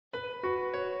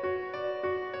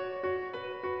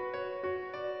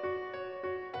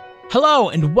Hello,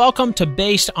 and welcome to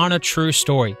Based on a True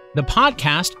Story, the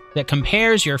podcast that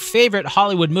compares your favorite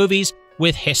Hollywood movies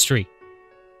with history.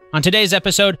 On today's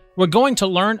episode, we're going to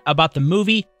learn about the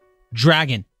movie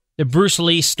Dragon, the Bruce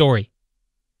Lee story.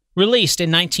 Released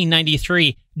in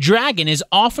 1993, Dragon is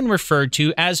often referred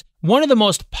to as one of the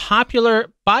most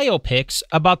popular biopics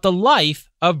about the life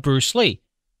of Bruce Lee.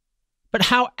 But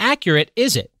how accurate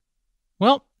is it?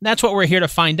 Well, that's what we're here to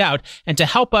find out, and to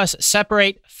help us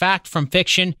separate fact from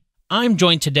fiction, I'm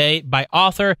joined today by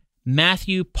author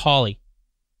Matthew Pauly.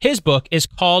 His book is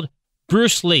called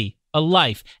Bruce Lee, A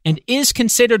Life, and is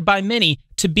considered by many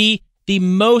to be the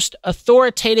most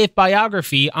authoritative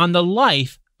biography on the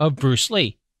life of Bruce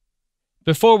Lee.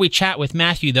 Before we chat with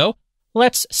Matthew, though,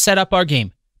 let's set up our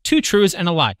game. 2 truths and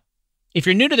a lie. If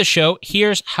you're new to the show,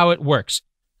 here's how it works.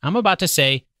 I'm about to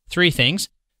say 3 things.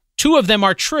 2 of them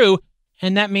are true,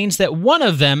 and that means that one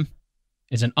of them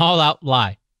is an all-out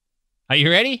lie. Are you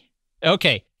ready?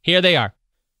 Okay, here they are.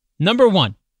 Number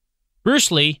 1, Bruce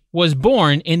Lee was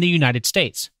born in the United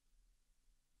States.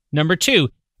 Number 2,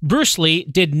 Bruce Lee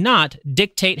did not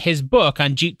dictate his book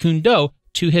on Jeet Kune Do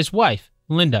to his wife,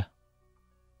 Linda.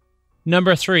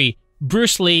 Number 3,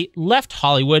 Bruce Lee left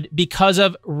Hollywood because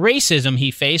of racism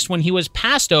he faced when he was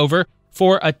passed over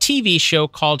for a TV show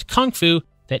called Kung Fu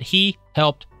that he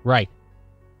helped write.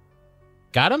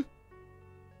 Got him?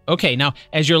 Okay, now,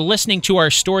 as you're listening to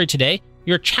our story today,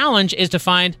 your challenge is to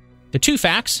find the 2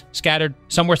 facts scattered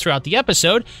somewhere throughout the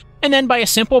episode, and then by a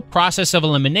simple process of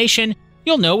elimination,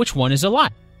 you'll know which one is a lie.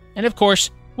 And of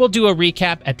course, we'll do a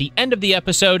recap at the end of the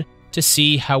episode to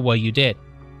see how well you did.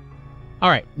 All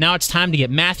right, now it's time to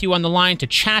get Matthew on the line to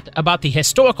chat about the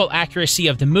historical accuracy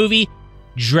of the movie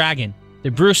Dragon, the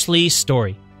Bruce Lee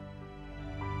story.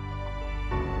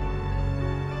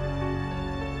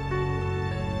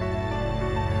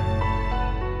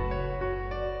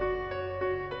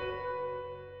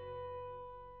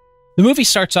 The movie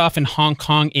starts off in Hong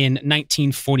Kong in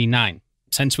 1949.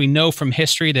 Since we know from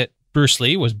history that Bruce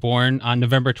Lee was born on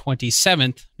November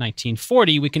 27th,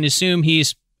 1940, we can assume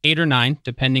he's 8 or 9,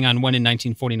 depending on when in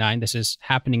 1949 this is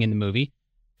happening in the movie.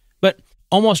 But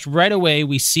almost right away,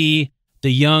 we see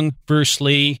the young Bruce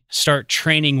Lee start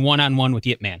training one-on-one with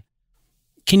Yip Man.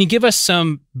 Can you give us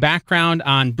some background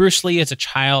on Bruce Lee as a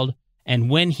child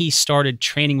and when he started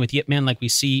training with Yip Man like we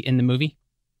see in the movie?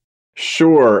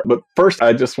 Sure, but first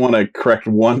I just want to correct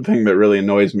one thing that really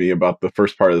annoys me about the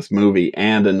first part of this movie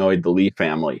and annoyed the Lee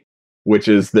family, which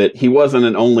is that he wasn't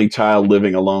an only child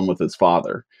living alone with his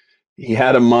father. He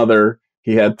had a mother,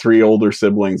 he had 3 older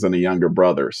siblings and a younger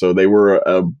brother, so they were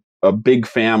a big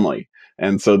family.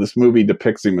 And so this movie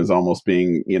depicts him as almost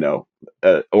being,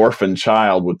 an orphan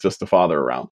child with just a father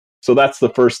around. So that's the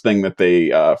first thing that they,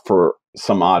 for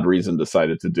some odd reason,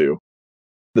 decided to do.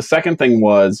 The second thing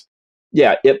was,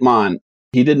 Ip Man,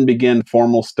 he didn't begin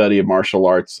formal study of martial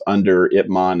arts under Ip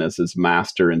Man as his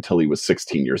master until he was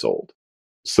 16 years old.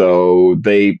 So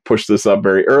they pushed this up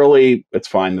very early. It's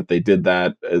fine that they did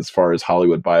that. As far as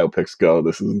Hollywood biopics go,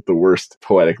 this isn't the worst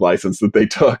poetic license that they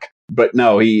took. But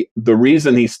no, the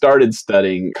reason he started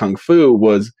studying Kung Fu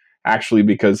was actually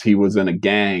because he was in a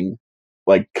gang,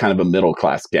 like kind of a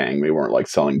middle-class gang. They weren't like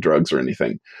selling drugs or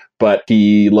anything. But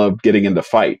he loved getting into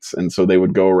fights. And so they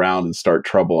would go around and start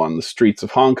trouble on the streets of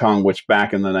Hong Kong, which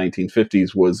back in the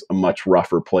 1950s was a much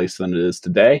rougher place than it is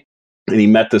today. And he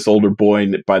met this older boy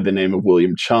by the name of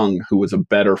William Chung, who was a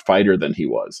better fighter than he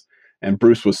was. And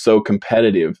Bruce was so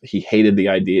competitive, he hated the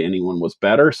idea anyone was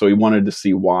better. So he wanted to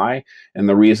see why. And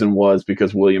the reason was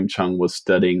because William Chung was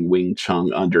studying Wing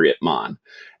Chun under Ip Man.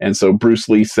 And so Bruce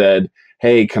Lee said,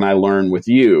 "Hey, can I learn with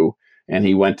you?" And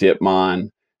he went to Ip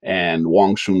Man and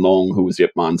Wang Shunlong, who was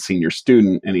Ip Man's senior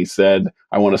student, and he said,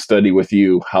 "I want to study with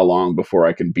you. How long before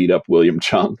I can beat up William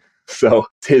Chung?" So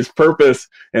his purpose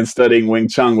in studying Wing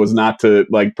Chun was not to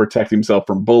protect himself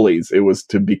from bullies. It was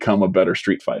to become a better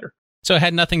street fighter. So it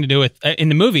had nothing to do with, in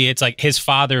the movie, it's like his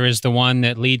father is the one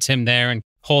that leads him there and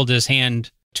holds his hand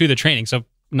to the training. So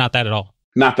not that at all.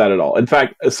 Not that at all. In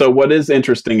fact, so what is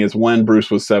interesting is when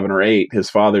Bruce was 7 or 8, his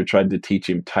father tried to teach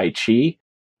him Tai Chi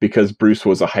because Bruce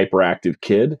was a hyperactive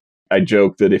kid. I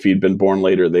joke that if he'd been born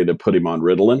later, they'd have put him on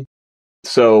Ritalin.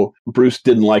 So Bruce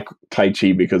didn't like Tai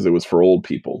Chi because it was for old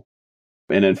people.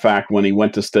 And in fact, when he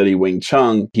went to study Wing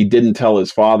Chun, he didn't tell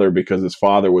his father because his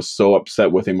father was so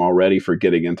upset with him already for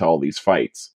getting into all these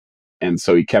fights. And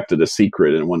so he kept it a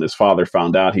secret. And when his father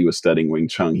found out he was studying Wing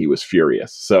Chun, he was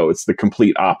furious. So it's the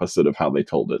complete opposite of how they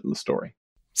told it in the story.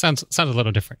 Sounds a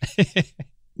little different.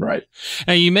 Right.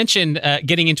 Now, you mentioned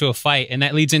getting into a fight, and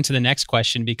that leads into the next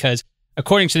question because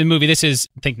according to the movie, this is,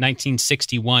 I think,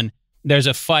 1961. there's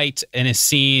a fight and a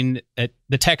scene.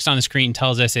 The text on the screen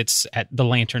tells us it's at the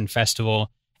Lantern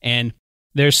Festival, and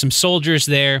there's some soldiers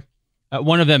there.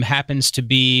 One of them happens to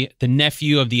be the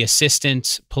nephew of the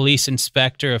assistant police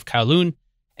inspector of Kowloon,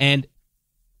 and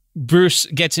Bruce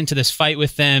gets into this fight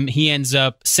with them. He ends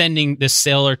up sending this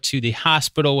sailor to the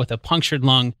hospital with a punctured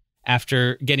lung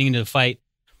after getting into the fight.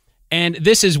 And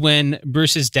this is when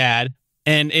Bruce's dad,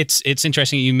 and it's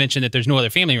interesting you mentioned that there's no other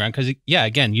family around because, yeah,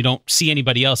 again, you don't see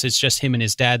anybody else. It's just him and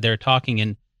his dad there talking.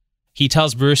 And he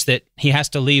tells Bruce that he has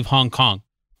to leave Hong Kong.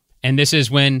 And this is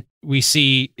when we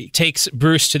see, he takes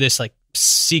Bruce to this like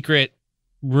secret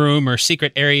room or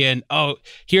secret area. And, oh,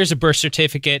 here's a birth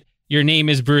certificate. Your name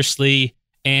is Bruce Lee.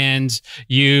 And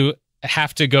you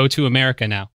have to go to America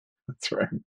now. That's right.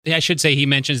 I should say he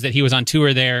mentions that he was on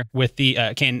tour there with the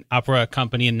Canton Opera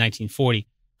Company in 1940.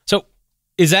 So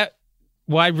is that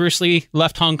why Bruce Lee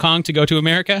left Hong Kong to go to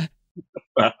America?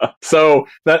 So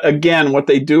that, again, what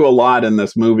they do a lot in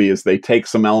this movie is they take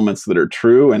some elements that are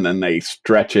true and then they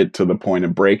stretch it to the point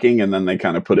of breaking and then they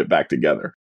kind of put it back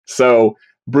together. So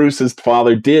Bruce's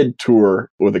father did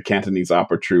tour with a Cantonese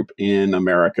opera troupe in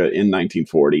America in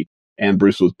 1940. And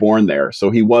Bruce was born there. So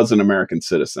he was an American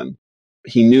citizen.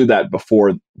 He knew that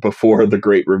before the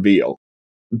great reveal.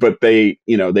 But they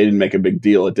didn't make a big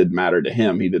deal. It didn't matter to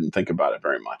him. He didn't think about it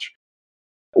very much.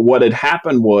 What had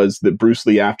happened was that Bruce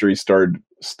Lee, after he started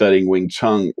studying Wing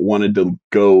Chun, wanted to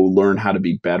go learn how to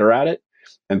be better at it.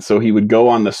 And so he would go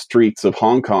on the streets of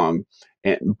Hong Kong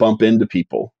and bump into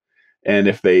people. And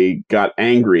if they got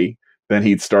angry, then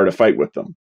he'd start a fight with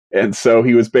them. And so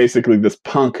he was basically this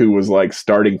punk who was like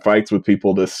starting fights with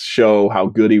people to show how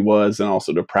good he was and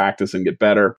also to practice and get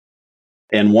better.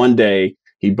 And one day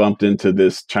he bumped into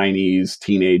this Chinese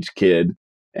teenage kid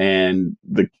and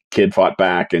the kid fought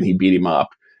back and he beat him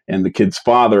up. And the kid's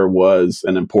father was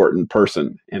an important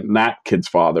person. And that kid's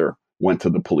father went to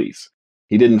the police.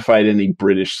 He didn't fight any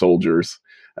British soldiers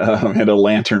at a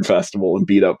Lantern Festival and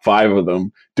beat up 5 of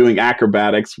them doing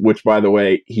acrobatics, which, by the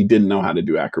way, he didn't know how to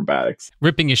do acrobatics.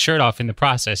 Ripping his shirt off in the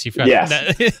process.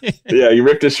 Yes. Yeah, he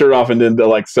ripped his shirt off and did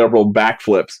like several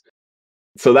backflips.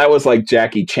 So that was like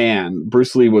Jackie Chan.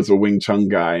 Bruce Lee was a Wing Chun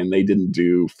guy and they didn't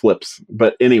do flips.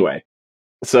 But anyway,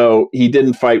 so he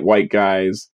didn't fight white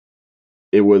guys.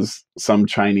 It was some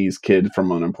Chinese kid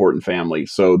from an important family.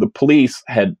 So the police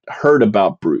had heard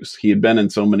about Bruce. He had been in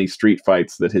so many street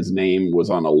fights that his name was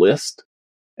on a list.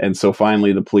 And so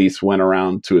finally the police went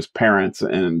around to his parents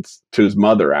and to his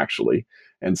mother, actually,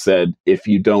 and said, if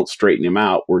you don't straighten him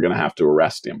out, we're going to have to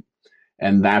arrest him.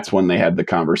 And that's when they had the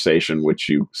conversation, which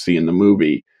you see in the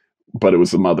movie. But it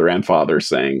was the mother and father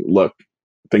saying, look,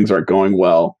 things aren't going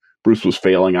well. Bruce was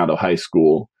failing out of high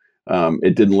school.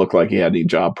 It didn't look like he had any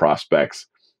job prospects.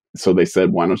 So they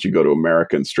said, why don't you go to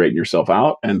America and straighten yourself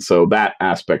out? And so that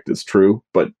aspect is true,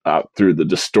 but through the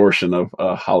distortion of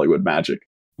Hollywood magic.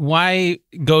 Why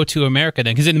go to America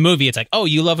then? Because in the movie, it's like, oh,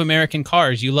 you love American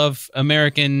cars. You love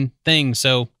American things.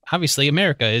 So obviously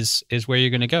America is where you're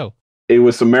going to go. It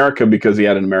was America because he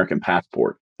had an American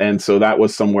passport. And so that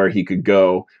was somewhere he could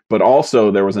go. But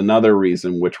also there was another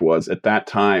reason, which was at that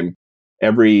time,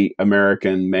 every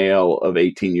American male of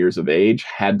 18 years of age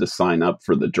had to sign up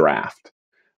for the draft.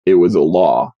 It was a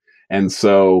law. And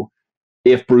so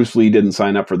if Bruce Lee didn't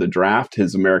sign up for the draft,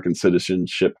 his American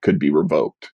citizenship could be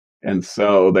revoked. And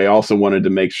so they also wanted to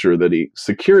make sure that he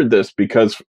secured this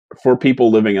because for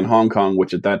people living in Hong Kong,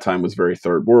 which at that time was very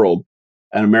third world,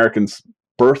 an American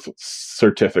birth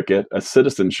certificate, a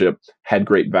citizenship, had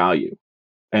great value.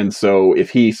 And so if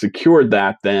he secured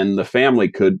that, then the family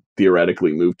could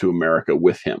theoretically move to America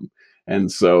with him. And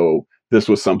so this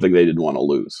was something they didn't want to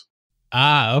lose.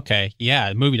 Ah, okay. Yeah,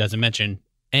 the movie doesn't mention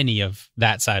any of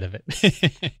that side of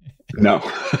it. No.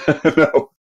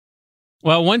 No.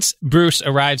 Well, once Bruce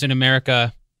arrives in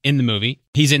America in the movie,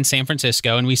 he's in San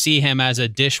Francisco, and we see him as a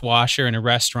dishwasher in a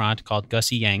restaurant called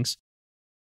Gussie Yang's.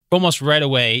 Almost right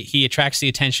away, he attracts the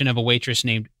attention of a waitress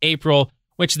named April,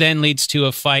 which then leads to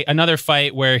another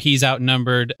fight where he's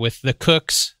outnumbered with the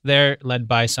cooks there, led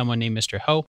by someone named Mr.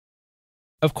 Ho.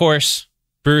 Of course,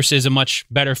 Bruce is a much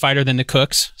better fighter than the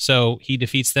cooks, so he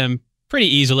defeats them pretty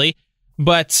easily.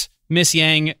 But Miss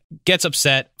Yang gets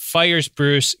upset, fires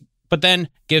Bruce, but then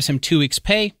gives him 2 weeks'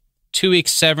 pay, 2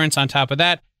 weeks' severance on top of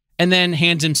that, and then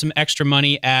hands him some extra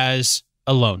money as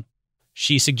a loan.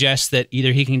 She suggests that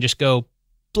either he can just go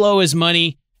blow his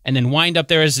money and then wind up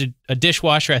there as a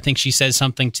dishwasher. I think she says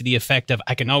something to the effect of,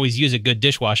 I can always use a good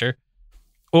dishwasher.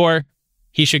 Or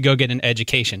he should go get an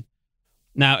education.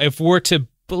 Now, if we're to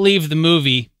believe the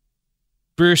movie,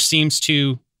 Bruce seems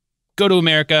to go to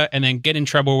America and then get in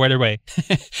trouble right away.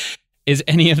 Is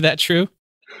any of that true?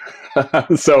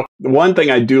 So one thing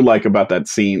I do like about that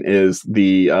scene is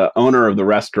the owner of the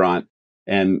restaurant,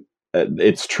 and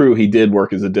it's true, he did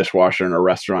work as a dishwasher in a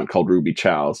restaurant called Ruby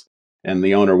Chow's, and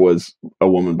the owner was a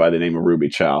woman by the name of Ruby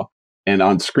Chow. And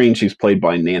on screen, she's played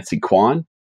by Nancy Kwan,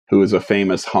 who is a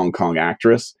famous Hong Kong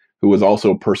actress who was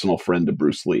also a personal friend to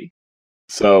Bruce Lee.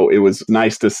 So it was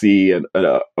nice to see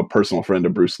a personal friend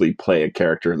of Bruce Lee play a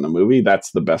character in the movie.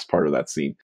 That's the best part of that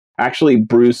scene. Actually,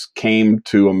 Bruce came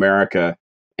to America,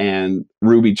 and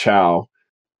Ruby Chow's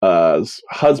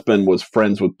husband was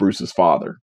friends with Bruce's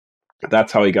father.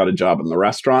 That's how he got a job in the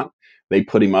restaurant. They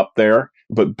put him up there.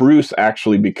 But Bruce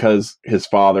actually, because his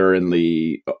father and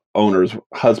the owner's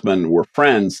husband were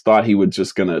friends, thought he was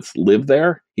just going to live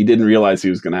there. He didn't realize he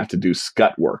was going to have to do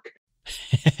scut work.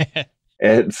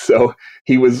 And so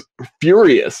he was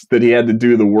furious that he had to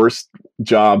do the worst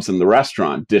jobs in the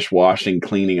restaurant, dishwashing,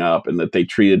 cleaning up, and that they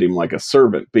treated him like a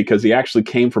servant, because he actually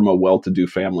came from a well-to-do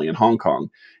family in Hong Kong,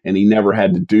 and he never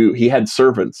had to do, he had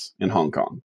servants in Hong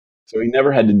Kong. So he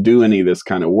never had to do any of this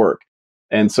kind of work.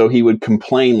 And so he would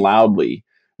complain loudly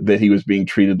that he was being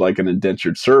treated like an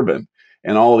indentured servant.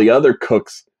 And all the other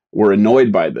cooks were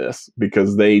annoyed by this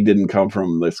because they didn't come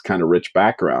from this kind of rich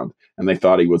background, and they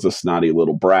thought he was a snotty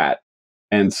little brat.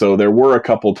 And so there were a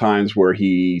couple times where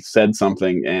he said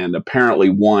something, and apparently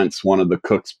once one of the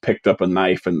cooks picked up a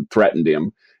knife and threatened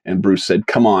him, and Bruce said,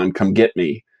 "Come on, come get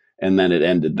me." And then it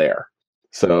ended there.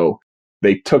 So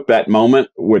they took that moment,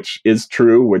 which is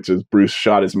true, which is Bruce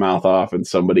shot his mouth off and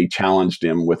somebody challenged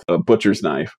him with a butcher's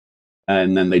knife,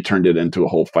 and then they turned it into a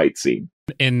whole fight scene.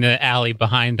 In the alley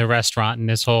behind the restaurant, and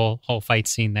this whole fight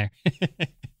scene there.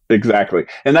 Exactly.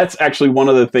 And that's actually one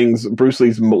of the things. Bruce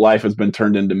Lee's life has been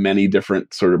turned into many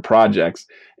different sort of projects,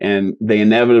 and they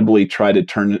inevitably try to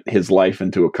turn his life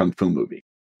into a kung fu movie.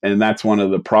 And that's one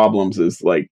of the problems, is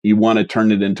like, you want to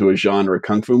turn it into a genre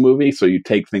kung fu movie, so you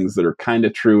take things that are kind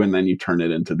of true and then you turn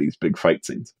it into these big fight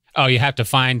scenes. Oh, you have to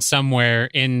find somewhere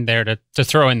in there to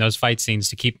throw in those fight scenes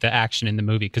to keep the action in the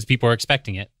movie, because people are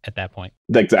expecting it at that point.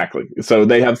 Exactly. So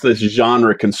they have this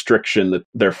genre constriction that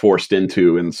they're forced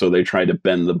into, and so they try to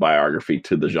bend the biography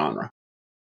to the genre.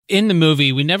 In the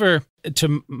movie, we never,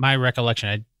 to my recollection,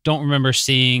 I don't remember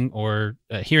seeing or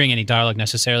hearing any dialogue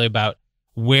necessarily about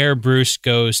where Bruce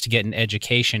goes to get an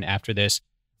education after this.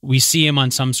 We see him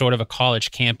on some sort of a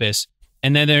college campus,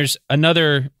 and then there's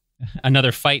another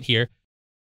fight here.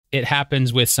 It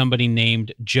happens with somebody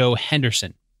named Joe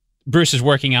Henderson. Bruce is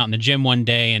working out in the gym one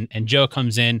day, and Joe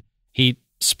comes in. He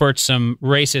spurts some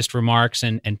racist remarks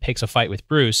and picks a fight with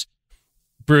Bruce.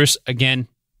 Bruce, again,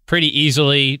 pretty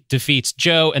easily defeats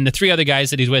Joe, and the three other guys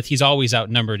that he's with, he's always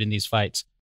outnumbered in these fights.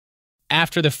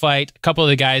 After the fight, a couple of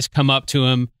the guys come up to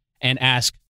him and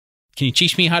ask, "Can you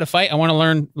teach me how to fight? I want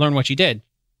to learn what you did."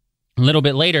 A little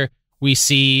bit later, we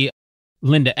see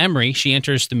Linda Emery. She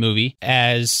enters the movie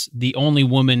as the only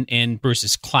woman in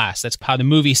Bruce's class. That's how the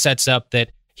movie sets up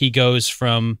that he goes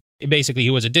from, basically he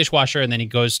was a dishwasher, and then he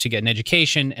goes to get an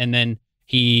education, and then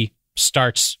he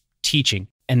starts teaching,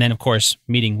 and then of course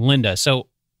meeting Linda. So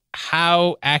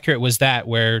how accurate was that,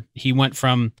 where he went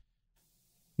from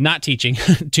not teaching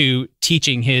to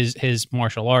teaching his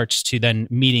martial arts to then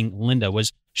meeting Linda?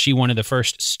 Was she one of the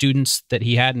first students that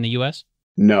he had in the US?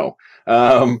 No.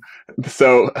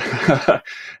 So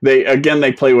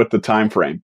they play with the time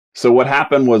frame. So what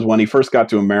happened was, when he first got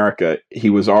to America, he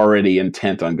was already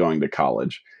intent on going to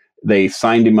college. They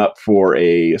signed him up for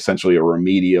essentially a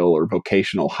remedial or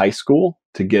vocational high school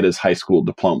to get his high school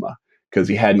diploma, because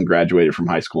he hadn't graduated from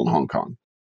high school in Hong Kong.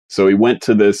 So he went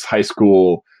to this high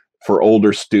school for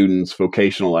older students,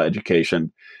 vocational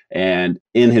education. And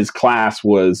in his class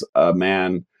was a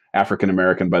man,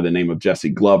 African-American, by the name of Jesse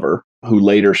Glover, who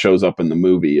later shows up in the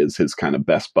movie as his kind of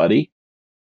best buddy.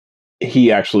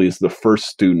 He actually is the first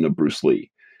student of Bruce Lee.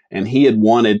 And he had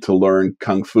wanted to learn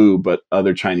Kung Fu, but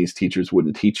other Chinese teachers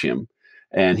wouldn't teach him.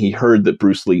 And he heard that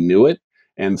Bruce Lee knew it.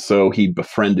 And so he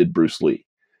befriended Bruce Lee.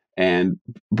 And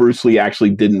Bruce Lee actually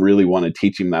didn't really want to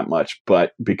teach him that much,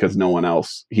 but because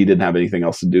he didn't have anything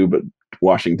else to do but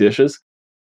washing dishes,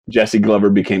 Jesse Glover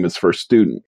became his first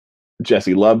student.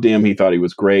 Jesse loved him. He thought he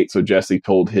was great. So Jesse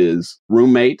told his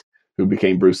roommate, who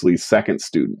became Bruce Lee's second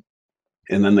student.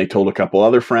 And then they told a couple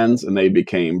other friends, and they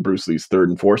became Bruce Lee's third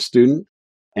and fourth student.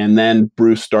 And then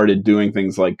Bruce started doing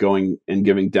things like going and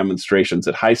giving demonstrations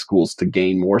at high schools to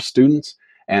gain more students.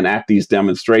 And at these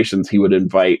demonstrations, he would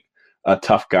invite a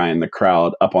tough guy in the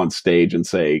crowd up on stage and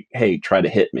say, "Hey, try to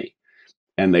hit me."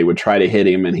 And they would try to hit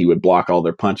him, and he would block all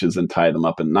their punches and tie them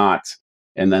up in knots.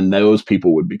 And then those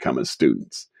people would become his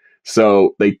students.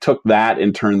 So they took that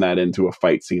and turned that into a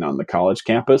fight scene on the college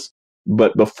campus.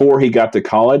 But before he got to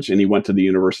college and he went to the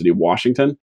University of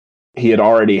Washington, He had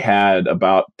already had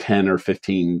about 10 or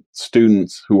 15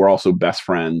 students who were also best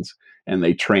friends, and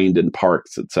they trained in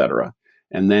parks, etc.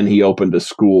 And then he opened a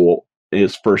school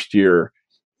his first year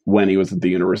when he was at the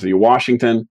University of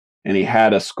Washington, and he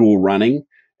had a school running,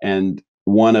 and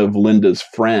one of Linda's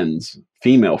friends,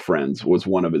 female friends, was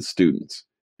one of his students,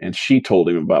 and she told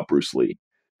him about Bruce Lee,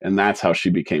 and that's how she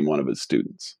became one of his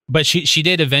students. But she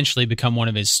did eventually become one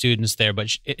of his students there,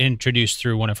 but introduced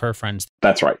through one of her friends.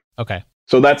 That's right. Okay.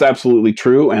 So that's absolutely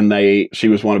true, and she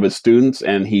was one of his students,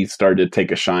 and he started to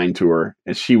take a shine to her,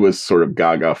 and she was sort of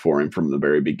gaga for him from the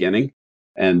very beginning,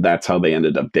 and that's how they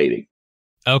ended up dating.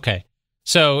 Okay.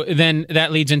 So then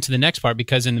that leads into the next part,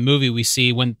 because in the movie we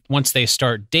see once they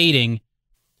start dating,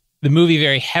 the movie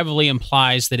very heavily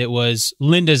implies that it was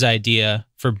Linda's idea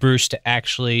for Bruce to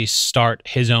actually start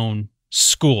his own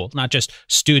school, not just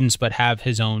students, but have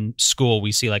his own school.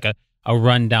 We see like a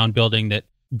rundown building that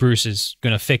Bruce is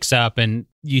going to fix up, and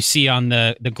you see on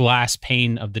the glass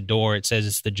pane of the door, it says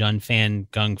it's the Jun Fan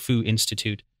Kung Fu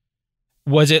Institute.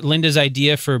 Was it Linda's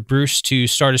idea for Bruce to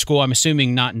start a school? I'm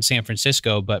assuming not in San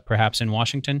Francisco, but perhaps in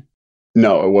Washington?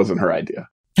 No, it wasn't her idea.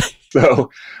 So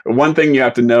one thing you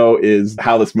have to know is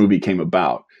how this movie came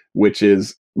about, which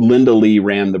is Linda Lee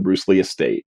ran the Bruce Lee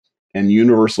estate, and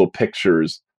Universal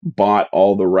Pictures bought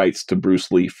all the rights to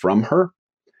Bruce Lee from her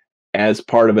as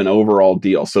part of an overall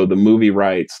deal. So the movie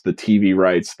rights, the TV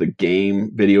rights, the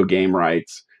video game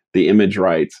rights, the image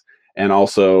rights, and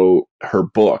also her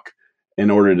book, in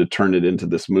order to turn it into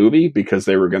this movie, because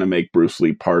they were going to make Bruce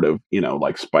Lee part of,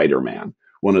 like Spider-Man,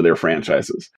 one of their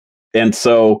franchises. And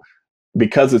so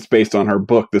because it's based on her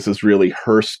book, this is really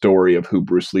her story of who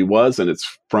Bruce Lee was, and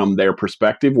it's from their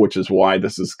perspective, which is why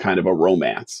this is kind of a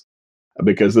romance,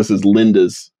 because this is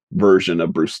Linda's version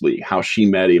of Bruce Lee, how she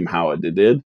met him, how it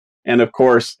did. And of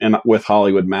course, with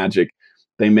Hollywood magic,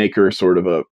 they make her sort of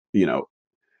a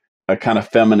kind of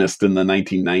feminist in the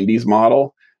 1990s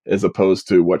model, as opposed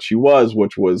to what she was,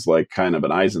 which was like kind of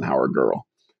an Eisenhower girl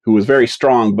who was very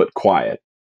strong but quiet.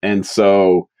 And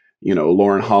so,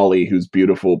 Lauren Holly, who's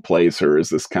beautiful, plays her as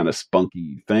this kind of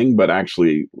spunky thing, but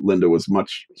actually Linda was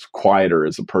much quieter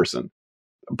as a person.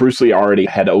 Bruce Lee already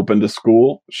had opened a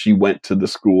school. She went to the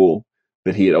school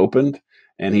that he had opened,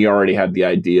 and he already had the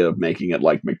idea of making it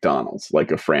like McDonald's,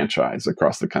 like a franchise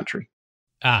across the country.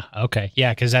 Ah, okay.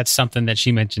 Yeah, because that's something that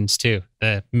she mentions too.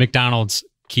 The McDonald's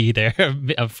key there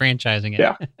of franchising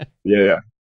it. Yeah.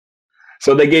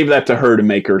 So they gave that to her to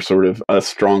make her sort of a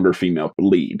stronger female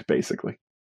lead, basically.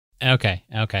 Okay.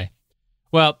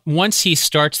 Well, once he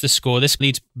starts the school, this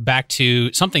leads back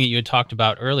to something that you had talked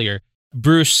about earlier.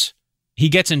 Bruce, he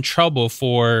gets in trouble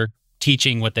for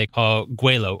teaching what they call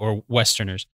Guelo, or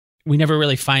Westerners. We never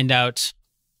really find out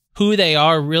who they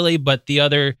are really, but the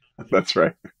other That's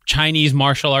right. Chinese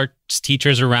martial arts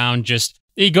teachers around,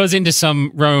 he goes into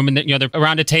some room and they're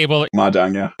around a table.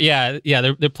 Mahjong, yeah.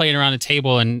 Yeah. They're playing around a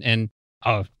table and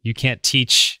oh, you can't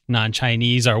teach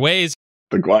non-Chinese our ways.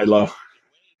 The Guaylo.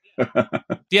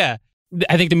 Yeah.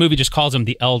 I think the movie just calls them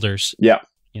the elders. Yeah.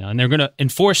 And they're going to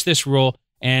enforce this rule.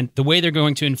 And the way they're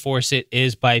going to enforce it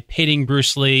is by pitting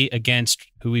Bruce Lee against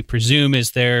who we presume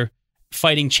is their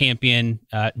fighting champion,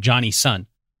 Johnny Sun.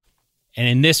 And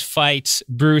in this fight,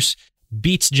 Bruce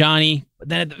beats Johnny. But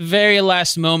then at the very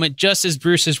last moment, just as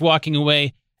Bruce is walking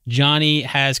away, Johnny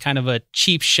has kind of a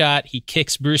cheap shot. He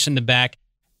kicks Bruce in the back,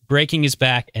 breaking his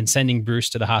back and sending Bruce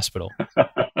to the hospital.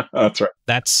 That's right.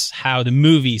 That's how the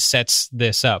movie sets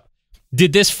this up.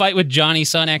 Did this fight with Johnny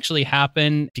Sun actually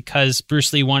happen because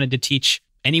Bruce Lee wanted to teach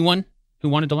anyone who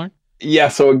wanted to learn? Yeah,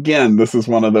 so again, this is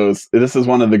one of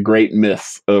the great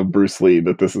myths of Bruce Lee,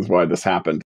 that this is why this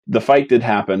happened. The fight did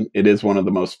happen. It is one of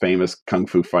the most famous kung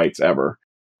fu fights ever.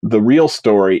 The real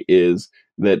story is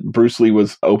that Bruce Lee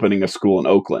was opening a school in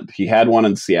Oakland. He had one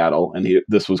in Seattle, and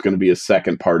this was going to be his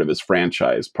second part of his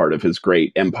franchise, part of his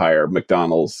great empire,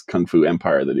 McDonald's kung fu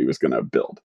empire that he was going to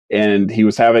build. And he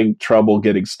was having trouble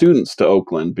getting students to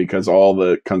Oakland because all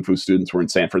the kung fu students were in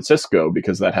San Francisco,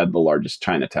 because that had the largest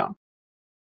Chinatown.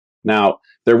 Now,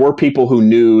 there were people who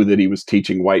knew that he was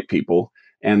teaching white people,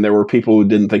 and there were people who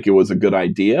didn't think it was a good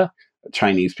idea,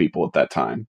 Chinese people at that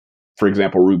time. For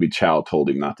example, Ruby Chow told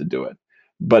him not to do it.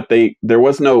 But there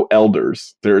was no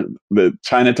elders. The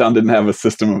Chinatown didn't have a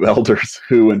system of elders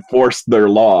who enforced their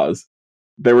laws.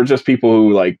 There were just people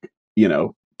who,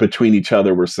 between each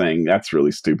other were saying, that's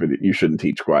really stupid. You shouldn't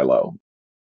teach Guaylo.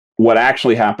 What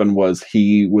actually happened was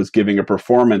he was giving a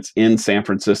performance in San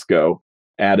Francisco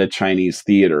at a Chinese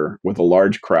theater with a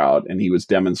large crowd, and he was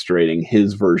demonstrating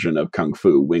his version of Kung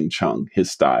Fu, Wing Chun,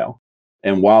 his style.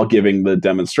 And while giving the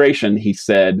demonstration, he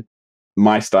said,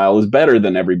 my style is better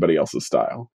than everybody else's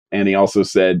style. And he also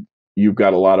said, you've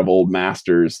got a lot of old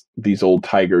masters. These old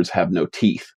tigers have no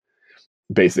teeth.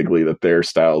 Basically, that their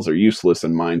styles are useless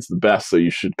and mine's the best, so you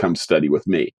should come study with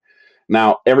me.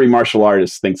 Now, every martial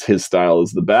artist thinks his style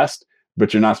is the best,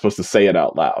 but you're not supposed to say it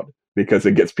out loud because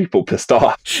it gets people pissed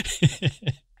off.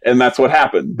 And that's what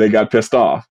happened. They got pissed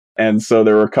off. And so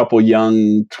there were a couple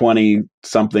young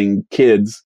 20-something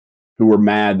kids who were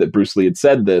mad that Bruce Lee had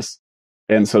said this.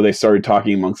 And so they started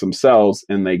talking amongst themselves,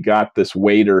 and they got this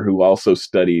waiter who also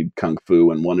studied Kung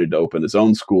Fu and wanted to open his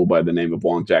own school by the name of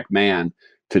Wong Jack Man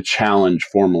to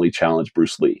formally challenge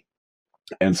Bruce Lee.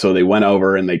 And so they went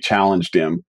over and they challenged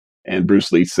him. And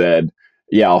Bruce Lee said,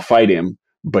 yeah, I'll fight him,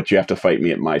 but you have to fight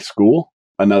me at my school.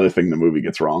 Another thing the movie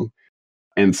gets wrong.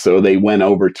 And so they went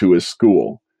over to his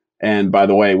school. And by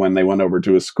the way, when they went over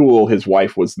to his school, his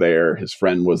wife was there, his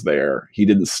friend was there. He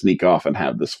didn't sneak off and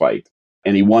have this fight.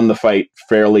 And he won the fight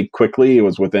fairly quickly. It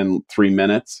was within 3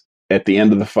 minutes. At the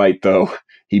end of the fight, though,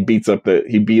 he beat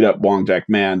up Wong Jack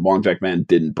Man. Wong Jack Man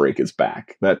didn't break his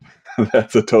back.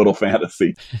 That's a total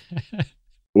fantasy.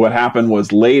 What happened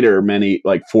was later,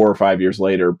 like 4 or 5 years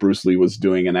later, Bruce Lee was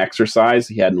doing an exercise.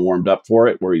 He hadn't warmed up for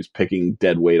it, where he's picking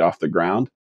dead weight off the ground,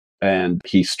 and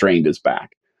he strained his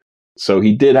back. So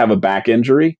he did have a back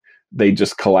injury. They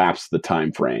just collapsed the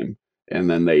time frame. And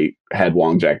then they had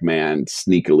Wong Jack Man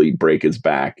sneakily break his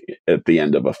back at the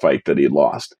end of a fight that he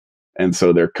lost. And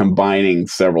so they're combining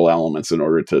several elements in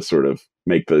order to sort of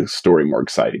make the story more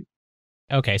exciting.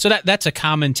 Okay, so that's a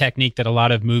common technique that a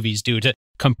lot of movies do to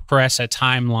compress a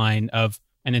timeline of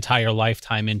an entire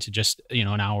lifetime into just,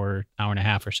 an hour and a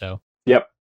half or so. Yep.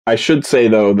 I should say,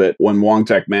 though, that when Wong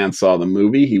Jack Man saw the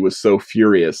movie, he was so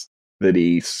furious that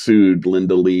he sued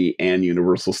Linda Lee and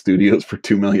Universal Studios for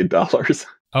 $2 million.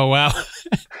 Oh, wow.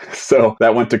 So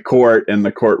that went to court, and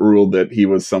the court ruled that he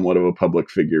was somewhat of a public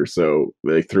figure, so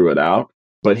they threw it out.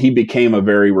 But he became a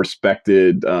very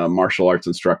respected martial arts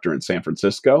instructor in San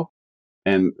Francisco.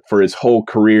 And for his whole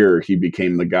career, he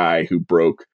became the guy who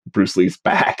broke Bruce Lee's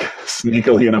back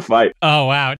sneakily in a fight. Oh,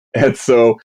 wow. And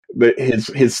so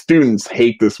his students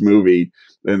hate this movie,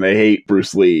 and they hate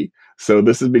Bruce Lee. So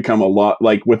this has become a lot,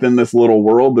 like within this little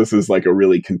world, this is like a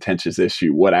really contentious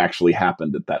issue, what actually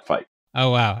happened at that fight.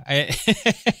 Oh, wow.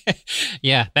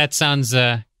 Yeah, that sounds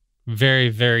very,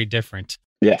 very different.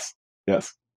 Yes.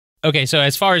 Okay, so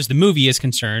as far as the movie is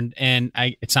concerned, and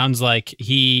it sounds like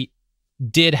he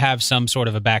did have some sort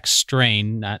of a back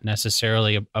strain, not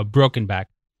necessarily a broken back.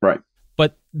 Right.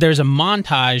 But there's a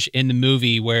montage in the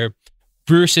movie where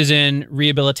Bruce is in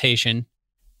rehabilitation,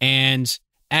 and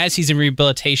as he's in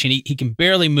rehabilitation, he can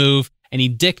barely move, and he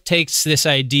dictates this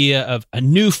idea of a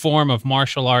new form of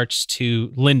martial arts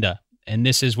to Linda. And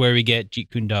this is where we get Jeet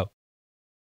Kune Do.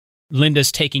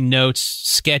 Linda's taking notes,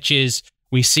 sketches.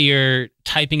 We see her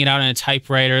typing it out on a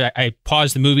typewriter. I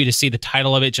paused the movie to see the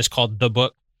title of it, just called The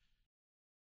Book.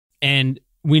 And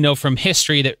we know from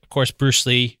history that, of course, Bruce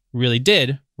Lee really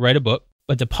did write a book.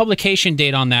 But the publication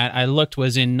date on that, I looked,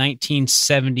 was in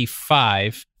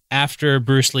 1975, after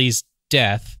Bruce Lee's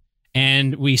death.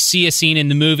 And we see a scene in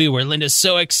the movie where Linda's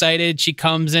so excited. She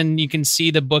comes and you can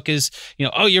see the book is,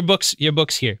 oh, your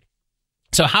book's here.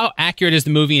 So how accurate is the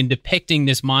movie in depicting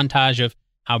this montage of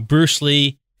how Bruce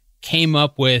Lee came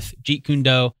up with Jeet Kune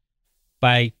Do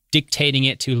by dictating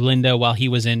it to Linda while he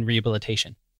was in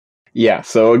rehabilitation? Yeah.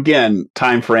 So again,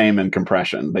 time frame and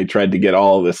compression. They tried to get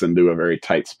all of this into a very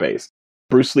tight space.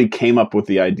 Bruce Lee came up with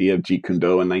the idea of Jeet Kune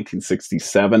Do in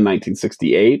 1967,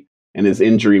 1968, and his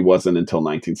injury wasn't until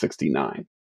 1969.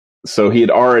 So he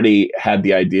had already had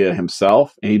the idea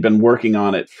himself, and he'd been working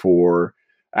on it for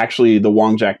actually the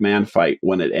Wong Jack Man fight.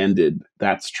 When it ended,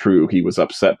 that's true. He was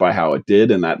upset by how it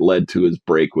did, and that led to his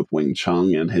break with Wing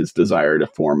Chun and his desire to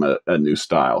form a new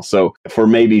style. So for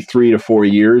maybe 3 to 4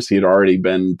 years, he had already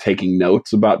been taking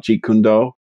notes about Jeet Kune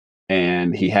Do,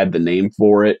 and he had the name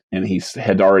for it, and he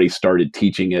had already started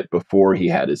teaching it before he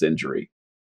had his injury.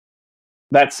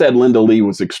 That said, Linda Lee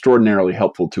was extraordinarily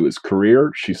helpful to his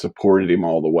career. She supported him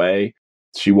all the way.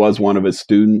 She was one of his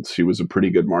students. She was a pretty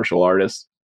good martial artist.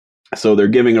 So they're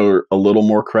giving her a little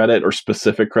more credit, or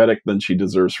specific credit, than she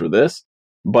deserves for this.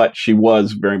 But she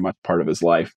was very much part of his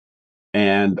life.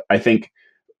 And I think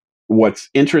what's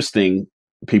interesting,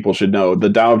 people should know, the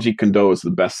Tao of Jeet Kune Do is the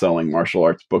best-selling martial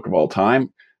arts book of all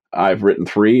time. I've written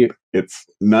 3.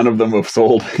 None of them have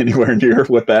sold anywhere near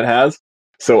what that has.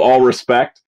 So all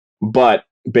respect. But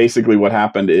basically what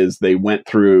happened is they went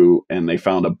through and they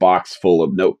found a box full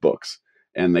of notebooks,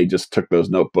 and they just took those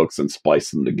notebooks and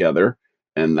spliced them together.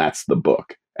 And that's the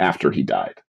book after he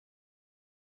died.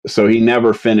 So he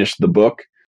never finished the book.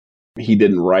 He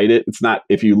didn't write it. It's not,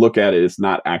 if you look at it, it's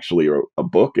not actually a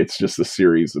book. It's just a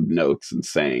series of notes and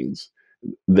sayings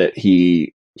that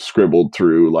he scribbled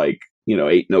through, like,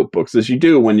 8 notebooks, as you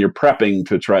do when you're prepping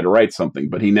to try to write something,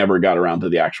 but he never got around to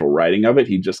the actual writing of it.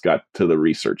 He just got to the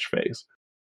research phase.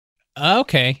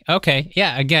 Okay.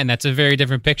 Yeah, again, that's a very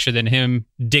different picture than him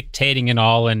dictating it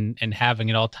all and having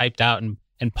it all typed out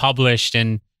and published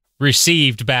and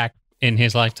received back in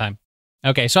his lifetime.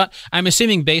 Okay, so I'm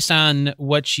assuming based on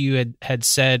what you had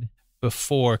said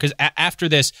before, because after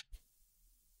this,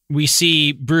 we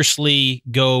see Bruce Lee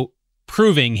go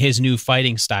proving his new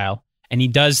fighting style. And he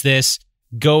does this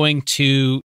going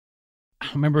to, I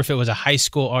don't remember if it was a high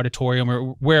school auditorium or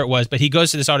where it was, but he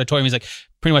goes to this auditorium. He's like,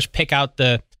 pretty much pick out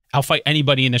I'll fight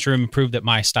anybody in this room and prove that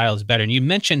my style is better. And you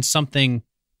mentioned something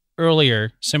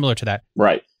earlier similar to that.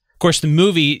 Right. Of course, the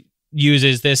movie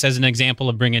uses this as an example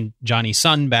of bringing Johnny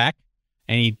Sun back,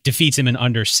 and he defeats him in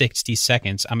under 60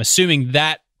 seconds. I'm assuming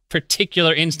that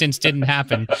particular instance didn't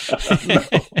happen.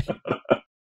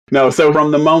 No, so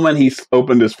from the moment he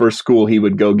opened his first school, he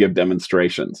would go give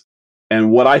demonstrations. And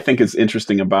what I think is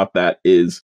interesting about that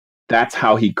is that's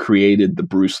how he created the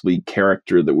Bruce Lee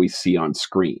character that we see on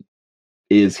screen.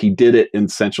 Is he did it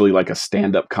essentially like a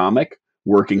stand-up comic,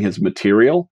 working his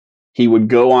material. He would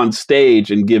go on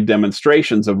stage and give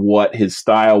demonstrations of what his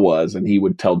style was, and he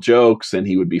would tell jokes, and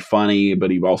he would be funny, but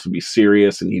he'd also be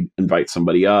serious, and he'd invite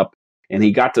somebody up. And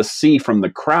he got to see from the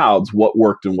crowds what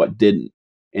worked and what didn't.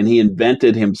 And he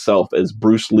invented himself as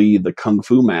Bruce Lee, the Kung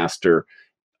Fu master,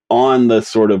 on the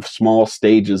sort of small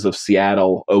stages of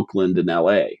Seattle, Oakland, and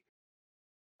LA.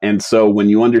 And so when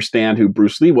you understand who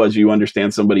Bruce Lee was, you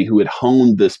understand somebody who had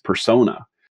honed this persona,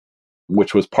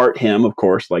 which was part him, of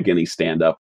course, like any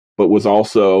stand-up, but was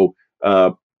also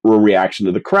a reaction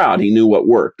to the crowd. He knew what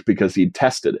worked because he'd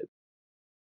tested it.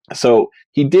 So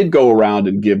he did go around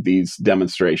and give these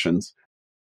demonstrations,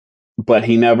 but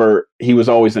he was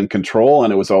always in control,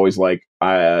 and it was always like,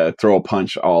 I throw a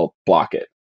punch, I'll block it.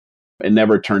 It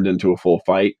never turned into a full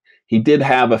fight. He did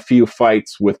have a few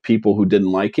fights with people who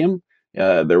didn't like him.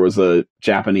 There was a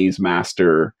Japanese a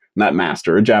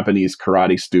Japanese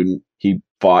karate student he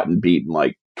fought and beat in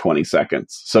like 20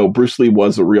 seconds. So Bruce Lee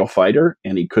was a real fighter,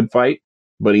 and he could fight,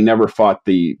 but he never fought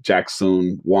the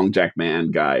Jacksoon Wong Jack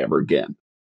Man guy ever again.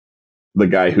 The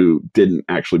guy who didn't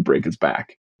actually break his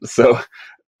back. So,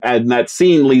 and that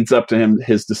scene leads up to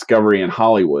his discovery in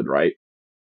Hollywood, right?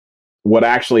 What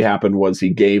actually happened was he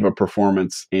gave a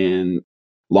performance in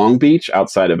Long Beach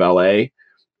outside of LA,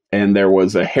 and there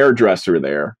was a hairdresser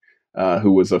there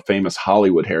who was a famous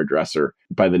Hollywood hairdresser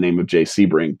by the name of Jay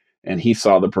Sebring, and he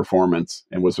saw the performance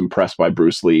and was impressed by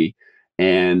Bruce Lee.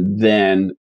 And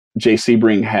then Jay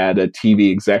Sebring had a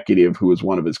TV executive who was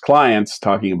one of his clients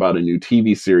talking about a new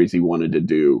TV series he wanted to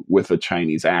do with a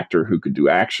Chinese actor who could do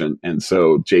action. And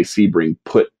so Jay Sebring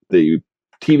put the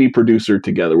TV producer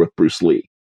together with Bruce Lee.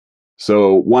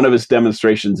 So one of his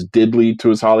demonstrations did lead to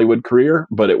his Hollywood career,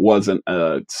 but it wasn't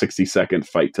a 60-second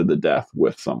fight to the death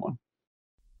with someone.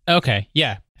 Okay,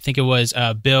 yeah. I think it was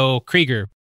Bill Krieger.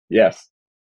 Yes.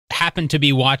 Happened to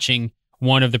be watching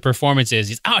one of the performances.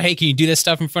 He's, oh, hey, can you do this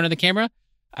stuff in front of the camera?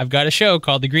 I've got a show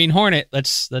called The Green Hornet.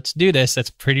 Let's do this. That's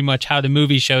pretty much how the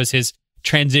movie shows his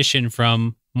transition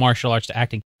from martial arts to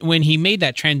acting. When he made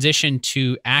that transition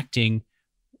to acting,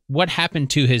 what happened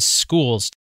to his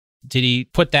schools? Did he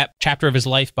put that chapter of his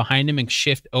life behind him and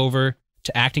shift over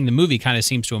to acting? The movie kind of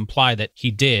seems to imply that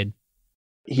he did.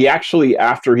 He actually,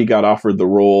 after he got offered the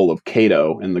role of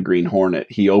Kato in The Green Hornet,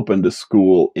 he opened a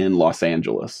school in Los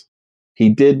Angeles. He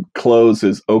did close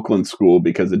his Oakland school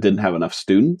because it didn't have enough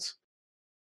students.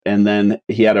 And then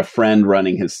he had a friend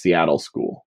running his Seattle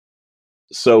school.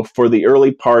 So for the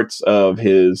early parts of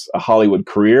his Hollywood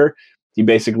career, he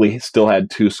basically still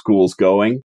had 2 schools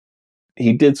going.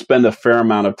 He did spend a fair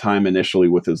amount of time initially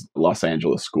with his Los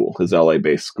Angeles school, his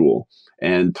LA-based school,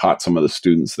 and taught some of the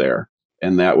students there.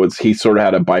 And he sort of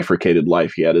had a bifurcated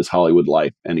life. He had his Hollywood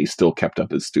life, and he still kept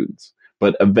up his students.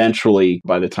 But eventually,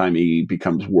 by the time he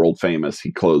becomes world famous,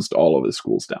 he closed all of his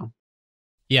schools down.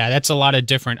 Yeah, that's a lot of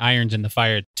different irons in the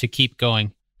fire to keep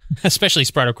going, especially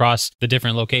spread across the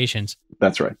different locations.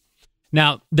 That's right.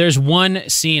 Now, there's one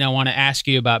scene I want to ask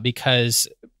you about, because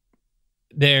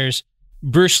there's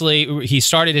Bruce Lee. He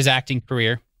started his acting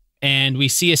career, and we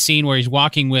see a scene where he's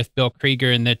walking with Bill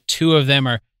Krieger, and the two of them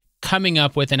are coming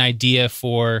up with an idea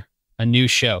for a new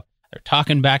show. They're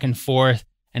talking back and forth,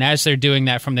 and as they're doing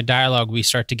that, from the dialogue, we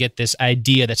start to get this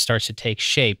idea that starts to take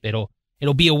shape. It'll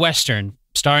be a Western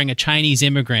starring a Chinese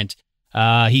immigrant.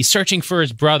 He's searching for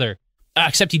his brother,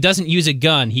 except he doesn't use a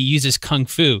gun. He uses Kung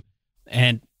Fu.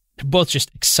 And they're both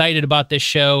just excited about this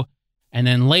show. And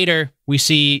then later, we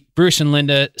see Bruce and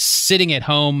Linda sitting at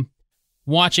home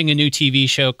watching a new TV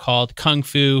show called Kung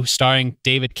Fu, starring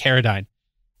David Carradine.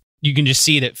 you can just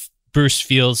see that Bruce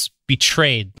feels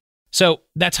betrayed. So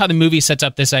that's how the movie sets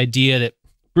up this idea that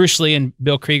Bruce Lee and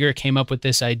Bill Krieger came up with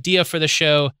this idea for the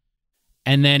show.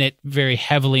 And then it very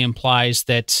heavily implies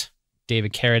that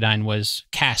David Carradine was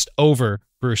cast over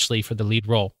Bruce Lee for the lead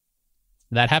role.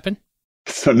 Did that happen?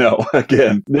 So no,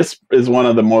 again, this is one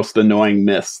of the most annoying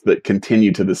myths that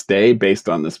continue to this day based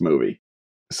on this movie.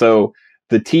 So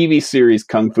the TV series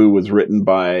Kung Fu was written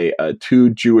by two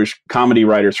Jewish comedy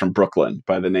writers from Brooklyn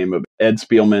by the name of Ed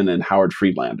Spielman and Howard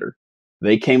Friedlander.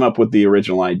 They came up with the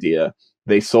original idea.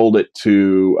 They sold it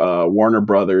to Warner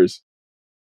Brothers,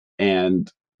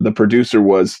 and the producer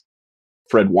was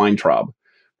Fred Weintraub,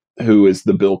 who is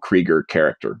the Bill Krieger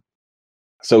character.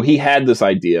 So he had this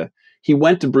idea. He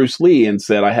went to Bruce Lee and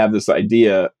said, I have this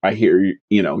idea. I hear,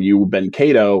 you've been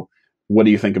Kato. What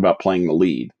do you think about playing the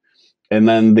lead? And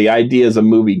then the idea as a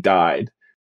movie died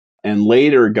and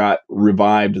later got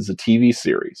revived as a TV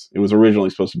series. It was originally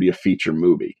supposed to be a feature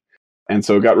movie. And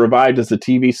so it got revived as a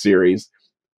TV series.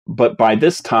 But by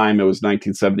this time, it was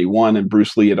 1971, and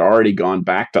Bruce Lee had already gone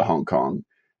back to Hong Kong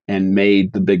and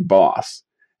made The Big Boss.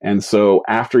 And so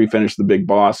after he finished The Big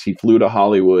Boss, he flew to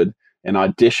Hollywood and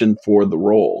auditioned for the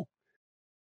role.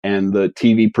 And the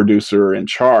TV producer in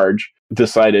charge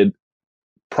decided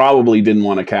probably didn't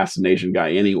want to cast an Asian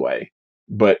guy anyway,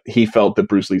 but he felt that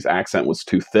Bruce Lee's accent was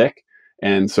too thick.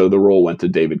 And so the role went to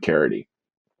David Carradine.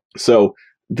 So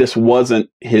this wasn't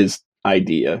his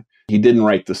idea. He didn't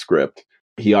write the script.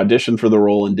 He auditioned for the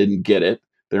role and didn't get it.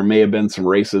 There may have been some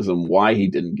racism why he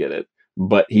didn't get it,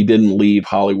 but he didn't leave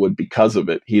Hollywood because of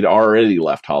it. He'd already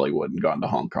left Hollywood and gone to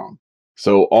Hong Kong.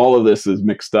 So all of this is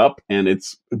mixed up, and it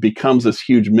becomes this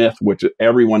huge myth, which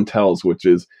everyone tells, which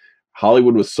is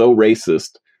Hollywood was so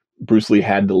racist, Bruce Lee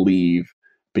had to leave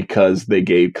because they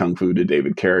gave Kung Fu to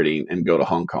David Carradine and go to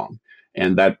Hong Kong.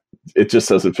 And that it just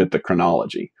doesn't fit the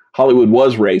chronology. Hollywood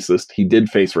was racist. He did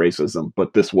face racism,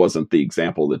 but this wasn't the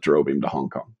example that drove him to Hong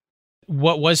Kong.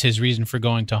 What was his reason for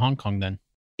going to Hong Kong then?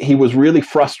 He was really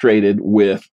frustrated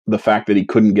with the fact that he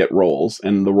couldn't get roles,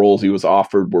 and the roles he was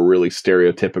offered were really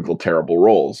stereotypical, terrible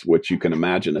roles, which you can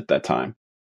imagine at that time.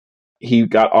 He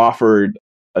got offered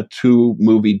a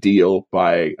 2-movie deal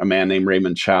by a man named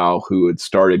Raymond Chow, who had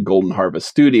started Golden Harvest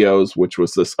Studios, which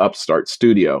was this upstart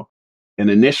studio. And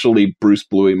initially, Bruce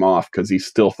blew him off because he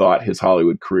still thought his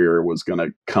Hollywood career was going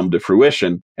to come to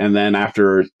fruition. And then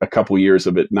after a couple years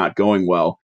of it not going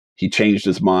well, he changed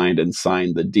his mind and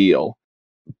signed the deal.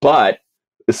 But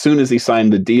as soon as he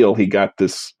signed the deal, he got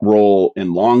this role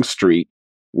in Longstreet,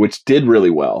 which did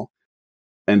really well.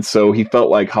 And so he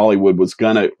felt like Hollywood was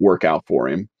going to work out for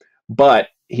him, but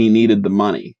he needed the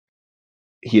money.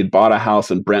 He had bought a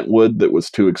house in Brentwood that was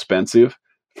too expensive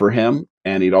for him.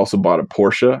 And he'd also bought a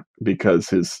Porsche because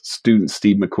his student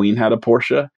Steve McQueen had a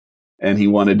Porsche and he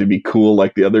wanted to be cool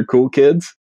like the other cool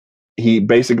kids. He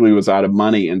basically was out of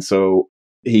money. And so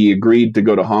he agreed to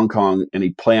go to Hong Kong, and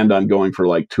he planned on going for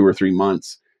like 2 or 3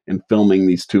 months and filming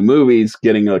these 2 movies,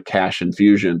 getting a cash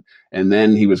infusion. And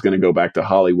then he was going to go back to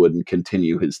Hollywood and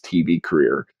continue his TV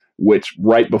career, which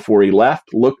right before he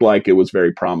left looked like it was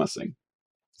very promising.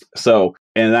 So,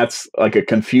 and that's like a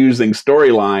confusing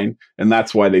storyline, and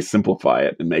that's why they simplify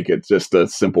it and make it just a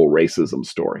simple racism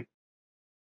story.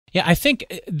 Yeah, I think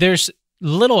there's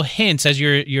little hints as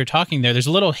you're talking there. There's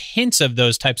little hints of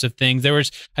those types of things. There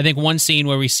was, I think, one scene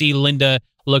where we see Linda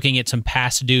looking at some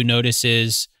past due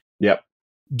notices. Yep.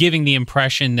 Giving the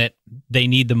impression that they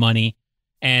need the money.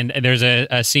 And there's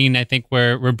a scene, I think,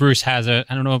 where Bruce has I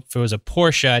don't know if it was a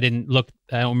Porsche. I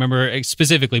don't remember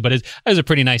specifically, but it was a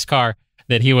pretty nice car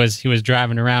that he was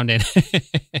driving around in.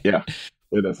 Yeah,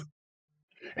 it is.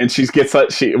 And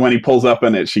when he pulls up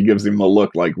in it, she gives him the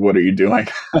look like, "What are you doing?"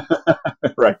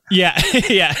 Right. Yeah.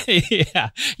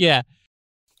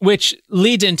 Which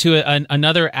leads into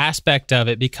another aspect of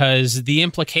it, because the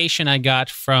implication I got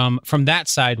from that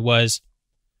side was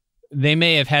they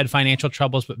may have had financial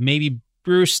troubles, but maybe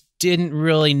Bruce didn't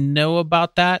really know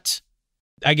about that.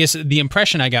 I guess the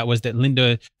impression I got was that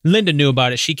Linda knew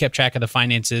about it. She kept track of the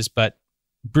finances, but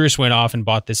Bruce went off and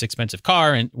bought this expensive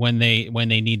car, and when they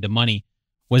need the money.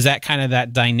 Was that kind of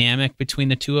that dynamic between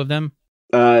the two of them?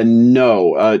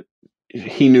 No.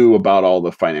 He knew about all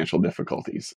the financial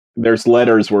difficulties. There's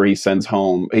letters where he sends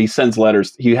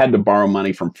letters. He had to borrow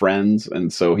money from friends,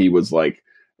 and so he was like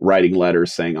writing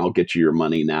letters saying, "I'll get you your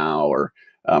money now," or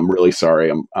 "I'm really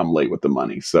sorry, I'm late with the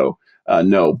money." So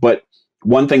no. But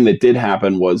one thing that did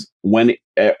happen was when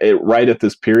right at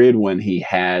this period when he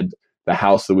had the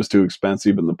house that was too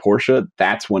expensive and the Porsche,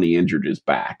 that's when he injured his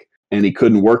back. And he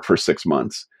couldn't work for 6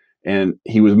 months. And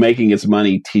he was making his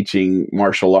money teaching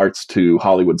martial arts to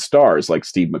Hollywood stars like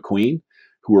Steve McQueen.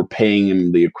 who were paying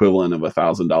him the equivalent of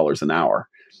 $1,000 an hour.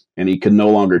 And he could no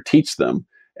longer teach them.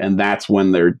 And that's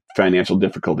when their financial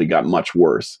difficulty got much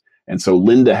worse. And so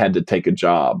Linda had to take a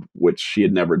job, which she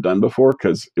had never done before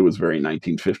because it was very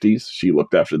 1950s. She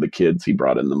looked after the kids. He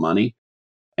brought in the money.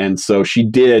 And so she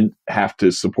did have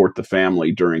to support the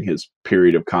family during his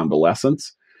period of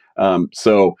convalescence.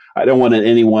 So I don't want to in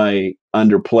any way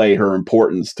underplay her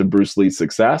importance to Bruce Lee's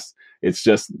success. It's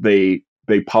just they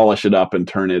polish it up and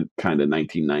turn it kind of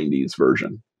 1990s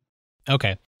version.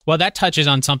 Okay. Well, that touches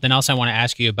on something else I want to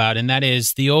ask you about, and that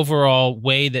is the overall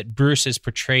way that Bruce is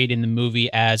portrayed in the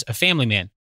movie as a family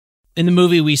man. In the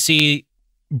movie, we see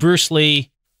Bruce Lee.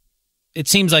 It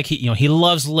seems like he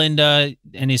loves Linda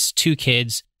and his two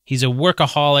kids. He's a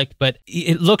workaholic, but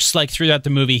it looks like throughout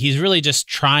the movie, he's really just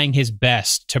trying his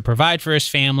best to provide for his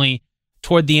family.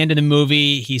 Toward the end of the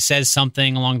movie, he says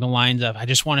something along the lines of, "I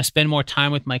just want to spend more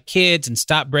time with my kids and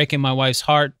stop breaking my wife's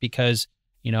heart because,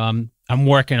 I'm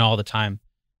working all the time."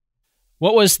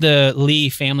 What was the Lee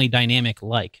family dynamic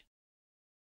like?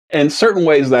 In certain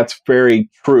ways, that's very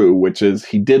true, which is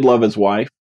he did love his wife.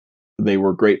 They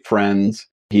were great friends.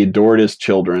 He adored his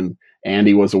children, and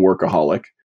he was a workaholic.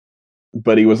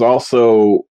 But he was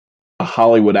also a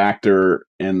Hollywood actor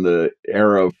in the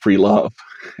era of free love.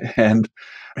 And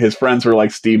his friends were like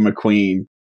Steve McQueen.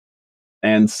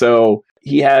 And so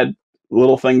he had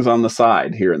little things on the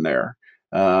side here and there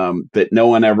that no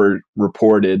one ever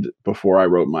reported before I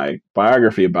wrote my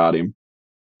biography about him.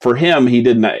 For him, he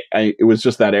didn't. It was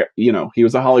just that, he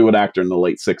was a Hollywood actor in the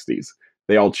late 60s.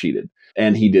 They all cheated,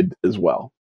 and he did as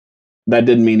well. That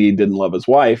didn't mean he didn't love his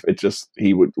wife. It just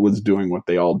he was doing what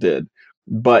they all did.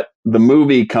 But the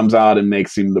movie comes out and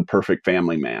makes him the perfect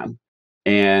family man.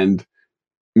 And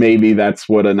maybe that's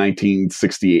what a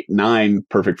 1969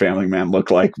 perfect family man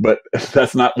looked like, but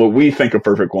that's not what we think a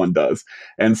perfect one does.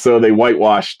 And so they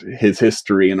whitewashed his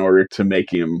history in order to make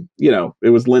him, it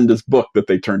was Linda's book that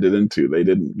they turned it into. They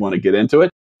didn't want to get into it.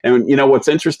 And, what's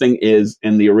interesting is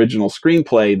in the original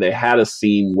screenplay, they had a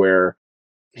scene where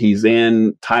he's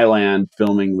in Thailand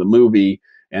filming the movie,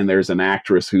 and there's an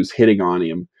actress who's hitting on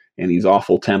him, and he's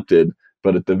awful tempted.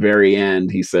 But at the very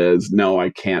end, he says, "No, I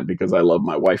can't because I love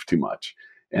my wife too much."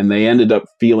 And they ended up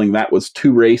feeling that was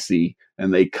too racy,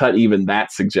 and they cut even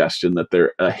that suggestion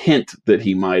that a hint that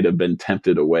he might have been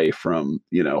tempted away from,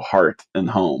 heart and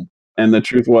home. And the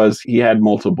truth was he had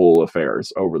multiple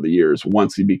affairs over the years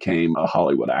once he became a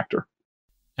Hollywood actor.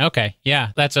 Okay.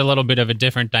 Yeah. That's a little bit of a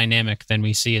different dynamic than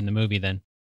we see in the movie then.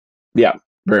 Yeah,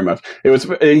 very much.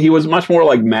 He was much more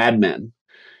like Mad Men,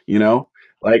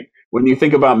 like when you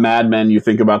think about Mad Men, you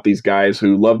think about these guys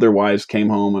who loved their wives, came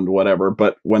home and whatever.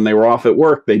 But when they were off at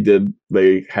work,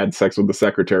 they had sex with the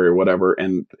secretary or whatever,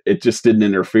 and it just didn't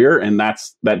interfere. And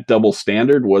that double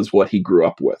standard was what he grew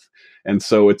up with. And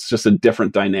so it's just a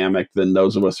different dynamic than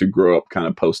those of us who grew up kind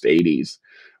of post 80s,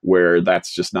 where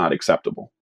that's just not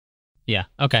acceptable. Yeah.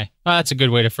 Okay. Well, that's a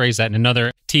good way to phrase that in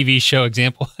another TV show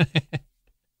example.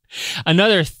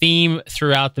 Another theme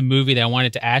throughout the movie that I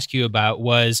wanted to ask you about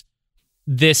was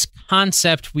this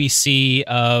concept we see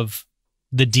of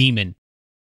the demon.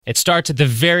 It starts at the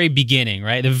very beginning,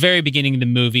 right? The very beginning of the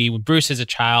movie when Bruce is a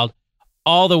child,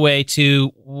 all the way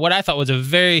to what I thought was a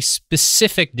very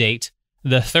specific date,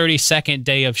 the 32nd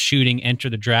day of shooting Enter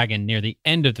the Dragon near the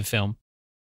end of the film.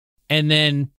 And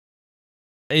then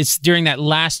it's during that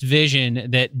last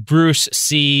vision that Bruce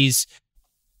sees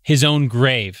his own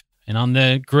grave. And on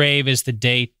the grave is the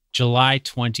date, July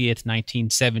 20th,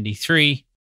 1973.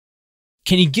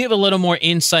 Can you give a little more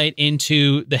insight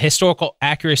into the historical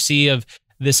accuracy of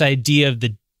this idea of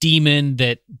the demon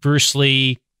that Bruce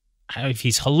Lee, if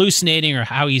he's hallucinating or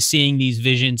how he's seeing these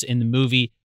visions in the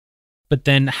movie? But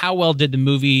then how well did the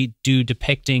movie do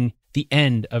depicting the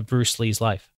end of Bruce Lee's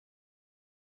life?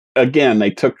 Again,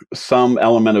 they took some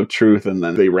element of truth and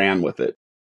then they ran with it,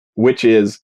 which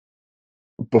is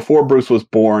before Bruce was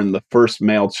born, the first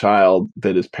male child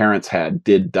that his parents had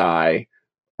did die,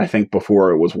 I think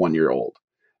before it was 1 year old.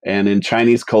 And in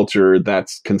Chinese culture,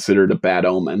 that's considered a bad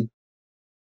omen.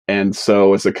 And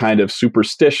so as a kind of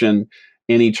superstition,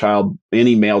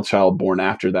 any male child born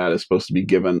after that is supposed to be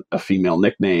given a female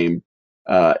nickname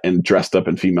and dressed up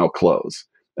in female clothes.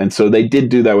 And so they did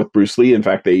do that with Bruce Lee. In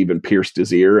fact, they even pierced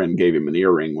his ear and gave him an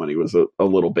earring when he was a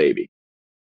little baby.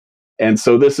 And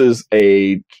so this is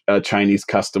a Chinese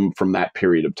custom from that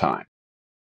period of time.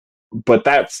 But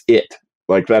that's it.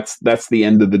 Like that's the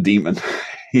end of the demon.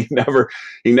 He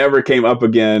never came up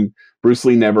again. Bruce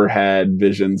Lee never had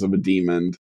visions of a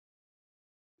demon.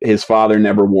 His father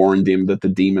never warned him that the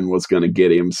demon was going to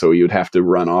get him, so he would have to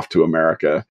run off to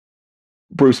America.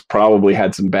 Bruce probably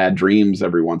had some bad dreams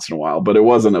every once in a while, but it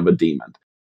wasn't of a demon.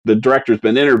 The director's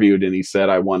been interviewed and he said,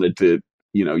 I wanted to,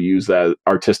 use that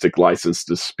artistic license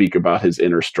to speak about his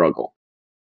inner struggle.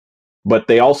 But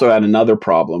they also had another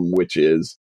problem, which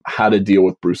is how to deal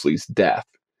with Bruce Lee's death.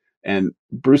 And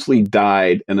Bruce Lee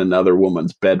died in another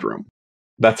woman's bedroom.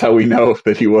 That's how we know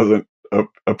that he wasn't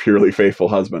a purely faithful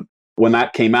husband. When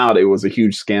that came out, it was a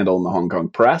huge scandal in the Hong Kong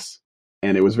press,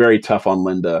 and it was very tough on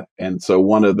Linda. And so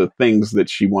one of the things that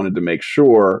she wanted to make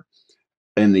sure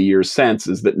in the years since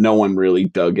is that no one really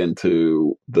dug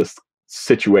into the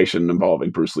situation involving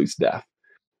Bruce Lee's death.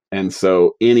 And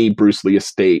so any Bruce Lee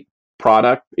estate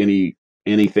product,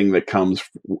 anything that comes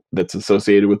that's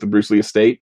associated with the Bruce Lee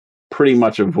estate pretty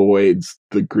much avoids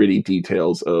the gritty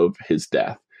details of his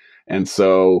death. And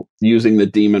so using the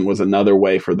demon was another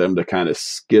way for them to kind of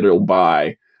skittle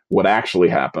by what actually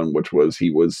happened, which was he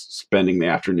was spending the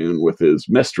afternoon with his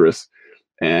mistress.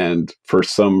 And for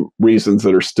some reasons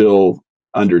that are still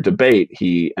under debate,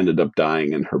 he ended up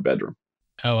dying in her bedroom.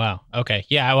 Oh, wow. Okay.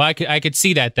 Yeah, well, I could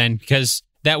see that then, because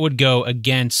that would go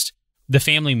against the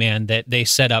family man that they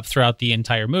set up throughout the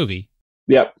entire movie.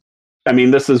 Yep. I mean,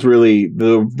 this is really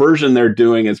the version they're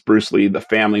doing is Bruce Lee, the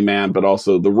family man, but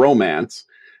also the romance.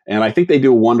 And I think they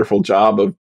do a wonderful job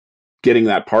of getting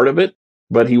that part of it.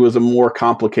 But he was a more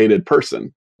complicated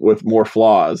person with more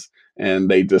flaws.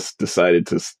 And they just decided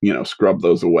to, scrub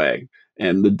those away.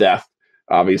 And the death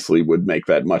obviously would make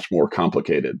that much more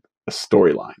complicated a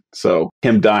storyline. So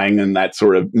him dying in that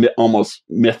sort of almost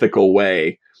mythical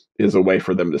way is a way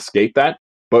for them to escape that.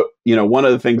 But, one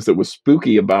of the things that was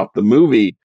spooky about the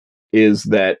movie is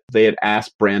that they had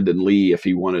asked Brandon Lee if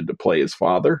he wanted to play his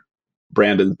father,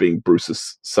 Brandon being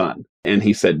Bruce's son. And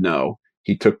he said no.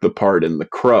 He took the part in The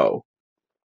Crow.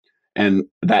 And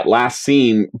that last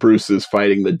scene, Bruce is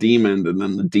fighting the demon, and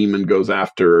then the demon goes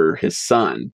after his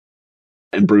son.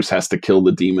 And Bruce has to kill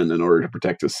the demon in order to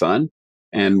protect his son.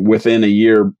 And within a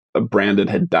year, Brandon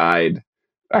had died,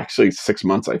 actually 6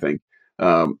 months, I think,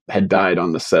 had died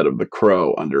on the set of The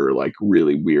Crow under like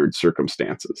really weird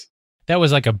circumstances. That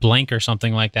was like a blank or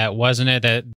something like that, wasn't it?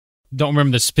 That don't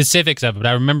remember the specifics of it, but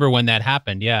I remember when that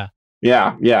happened. Yeah.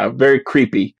 Yeah. Very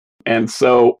creepy. And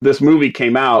so this movie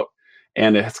came out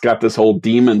and it's got this whole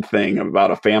demon thing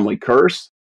about a family curse.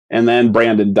 And then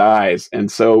Brandon dies.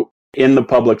 And so in the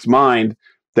public's mind,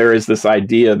 there is this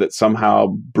idea that somehow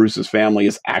Bruce's family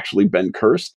has actually been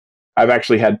cursed. I've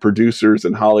actually had producers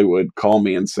in Hollywood call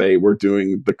me and say, we're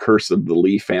doing The Curse of the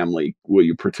Lee Family. Will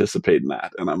you participate in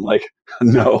that? And I'm like,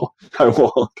 no, I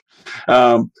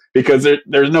won't. Because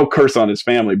there's no curse on his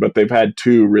family, but they've had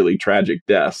two really tragic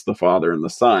deaths, the father and the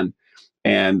son.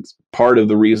 And part of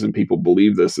the reason people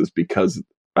believe this is because,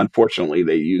 unfortunately,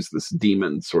 they use this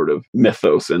demon sort of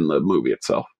mythos in the movie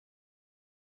itself.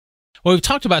 Well, we've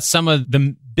talked about some of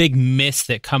the big myths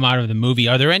that come out of the movie.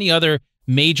 Are there any other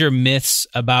major myths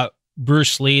about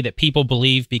Bruce Lee that people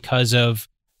believe because of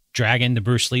Dragon, the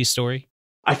Bruce Lee story?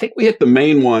 I think we hit the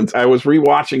main ones. I was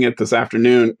rewatching it this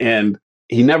afternoon, and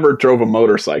he never drove a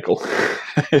motorcycle.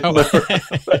 Oh.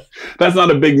 That's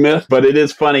not a big myth, but it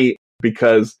is funny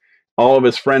because all of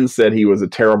his friends said he was a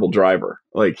terrible driver.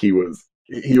 Like he was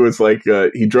like,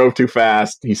 he drove too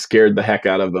fast. He scared the heck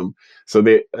out of them. So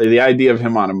the idea of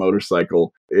him on a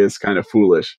motorcycle is kind of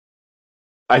foolish.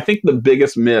 I think the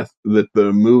biggest myth that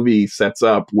the movie sets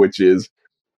up, which is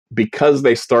because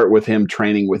they start with him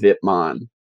training with Ip Man,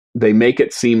 they make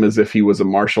it seem as if he was a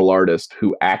martial artist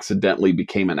who accidentally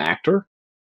became an actor.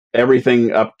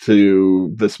 Everything up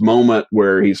to this moment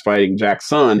where he's fighting Jack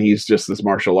Sun, he's just this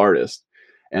martial artist.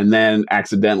 And then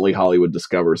accidentally Hollywood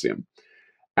discovers him.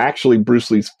 Actually, Bruce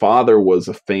Lee's father was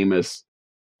a famous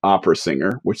opera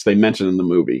singer, which they mention in the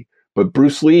movie. But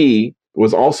Bruce Lee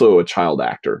was also a child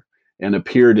actor and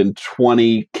appeared in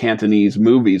 20 Cantonese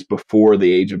movies before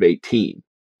the age of 18.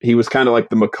 He was kind of like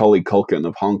the Macaulay Culkin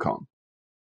of Hong Kong.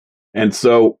 And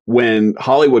so when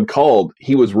Hollywood called,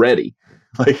 he was ready.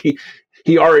 Like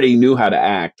he already knew how to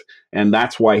act. And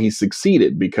that's why he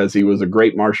succeeded, because he was a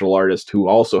great martial artist who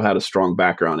also had a strong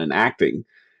background in acting.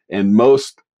 And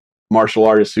most martial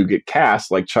artists who get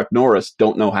cast, like Chuck Norris,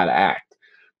 don't know how to act.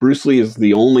 Bruce Lee is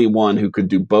the only one who could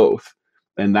do both.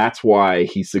 And that's why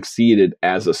he succeeded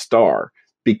as a star,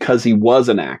 because he was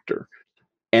an actor.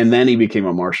 And then he became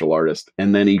a martial artist.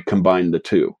 And then he combined the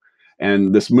two.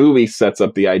 And this movie sets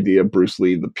up the idea of Bruce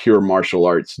Lee, the pure martial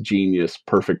arts genius,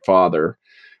 perfect father.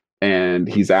 And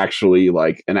he's actually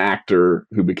like an actor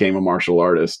who became a martial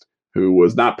artist who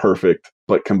was not perfect,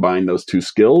 but combined those two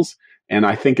skills. And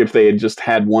I think if they had just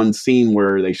had one scene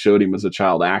where they showed him as a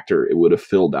child actor, it would have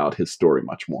filled out his story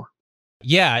much more.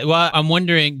 Yeah, well, I'm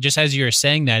wondering, just as you were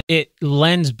saying that, it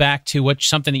lends back to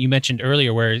something that you mentioned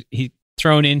earlier, where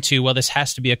thrown into, well, this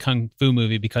has to be a kung fu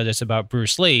movie because it's about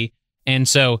Bruce Lee. And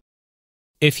so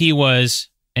if he was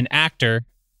an actor,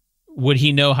 would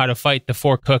he know how to fight the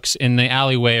four cooks in the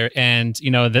alleyway and,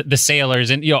 the sailors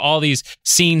and, all these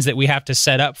scenes that we have to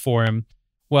set up for him?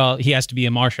 Well, he has to be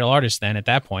a martial artist then at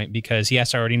that point because he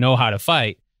has to already know how to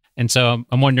fight. And so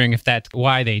I'm wondering if that's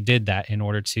why they did that, in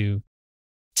order to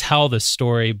tell the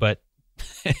story, but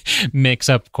mix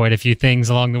up quite a few things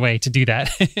along the way to do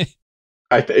that.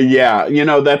 Yeah,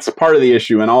 that's part of the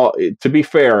issue. And to be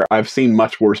fair, I've seen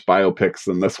much worse biopics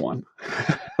than this one.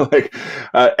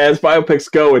 As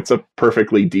biopics go, it's a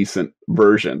perfectly decent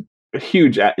version.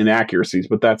 Huge inaccuracies,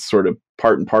 but that's sort of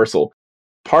part and parcel.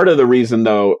 Part of the reason,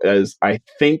 though, is I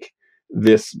think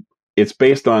it's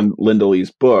based on Linda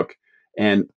Lee's book.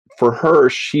 And for her,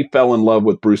 she fell in love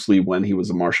with Bruce Lee when he was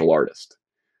a martial artist.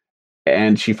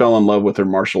 And she fell in love with her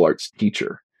martial arts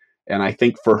teacher. And I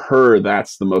think for her,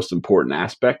 that's the most important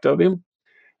aspect of him.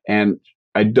 And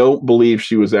I don't believe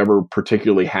she was ever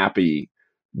particularly happy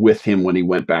with him when he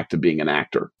went back to being an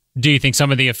actor. Do you think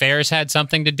some of the affairs had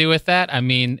something to do with that? I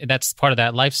mean, that's part of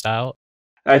that lifestyle.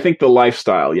 I think the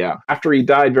lifestyle, yeah. After he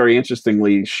died, very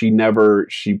interestingly, she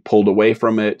pulled away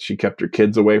from it. She kept her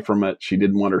kids away from it. She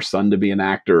didn't want her son to be an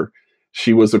actor.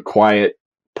 She was a quiet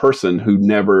person who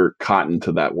never cottoned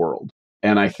to that world.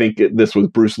 And I think this was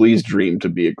Bruce Lee's dream to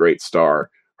be a great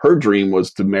star. Her dream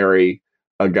was to marry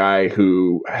a guy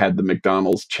who had the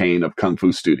McDonald's chain of Kung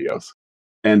Fu studios.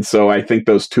 And so I think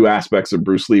those two aspects of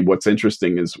Bruce Lee, what's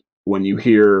interesting is when you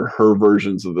hear her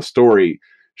versions of the story,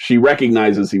 she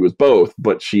recognizes he was both,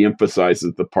 but she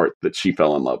emphasizes the part that she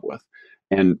fell in love with.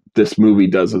 And this movie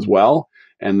does as well.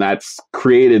 And that's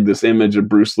created this image of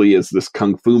Bruce Lee as this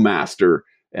Kung Fu master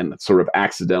and sort of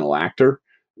accidental actor,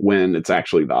 when it's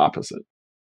actually the opposite.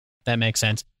 That makes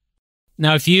sense.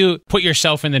 Now, if you put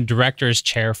yourself in the director's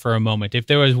chair for a moment, if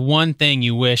there was one thing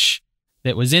you wish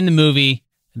that was in the movie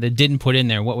that didn't put in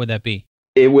there, what would that be?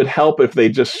 It would help if they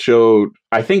just showed,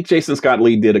 I think Jason Scott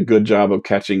Lee did a good job of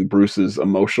catching Bruce's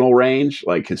emotional range,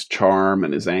 like his charm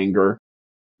and his anger,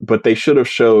 but they should have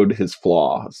showed his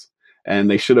flaws. And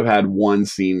they should have had one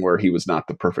scene where he was not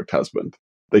the perfect husband.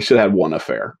 They should have one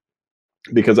affair,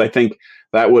 because I think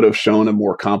that would have shown a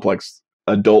more complex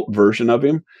adult version of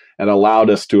him and allowed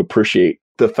us to appreciate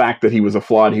the fact that he was a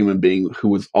flawed human being who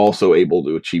was also able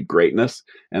to achieve greatness.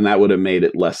 And that would have made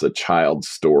it less a child's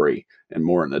story and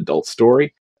more an adult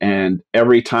story. And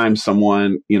every time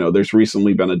someone, there's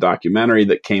recently been a documentary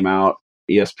that came out,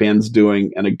 ESPN's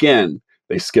doing, and again,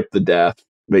 they skip the death,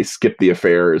 they skip the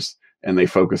affairs, and they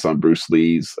focus on Bruce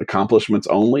Lee's accomplishments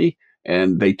only.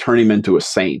 And they turn him into a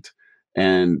saint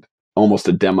and almost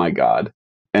a demigod.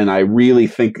 And I really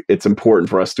think it's important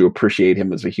for us to appreciate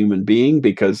him as a human being,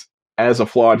 because as a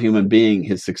flawed human being,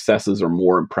 his successes are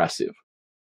more impressive.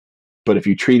 But if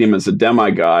you treat him as a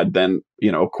demigod, then,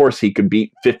 of course, he could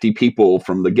beat 50 people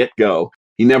from the get-go.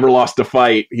 He never lost a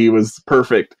fight. He was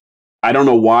perfect. I don't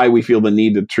know why we feel the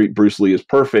need to treat Bruce Lee as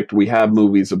perfect. We have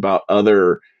movies about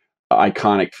other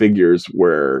iconic figures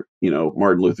where,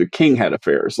 Martin Luther King had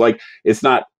affairs.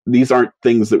 These aren't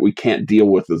things that we can't deal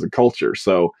with as a culture.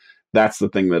 So that's the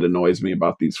thing that annoys me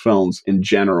about these films in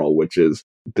general, which is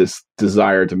this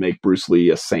desire to make Bruce Lee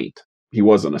a saint. He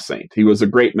wasn't a saint. He was a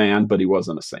great man, but he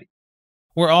wasn't a saint.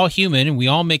 We're all human and we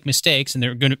all make mistakes, and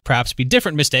they're going to perhaps be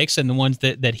different mistakes than the ones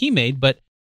that he made, but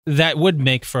that would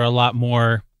make for a lot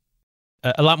more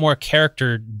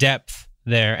character depth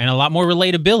there and a lot more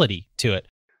relatability to it.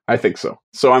 I think so.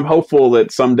 So I'm hopeful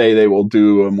that someday they will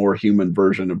do a more human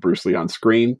version of Bruce Lee on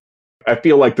screen. I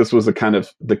feel like this was a kind of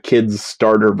the kids'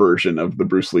 starter version of the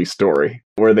Bruce Lee story,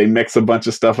 where they mix a bunch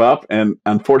of stuff up, and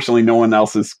unfortunately no one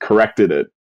else has corrected it.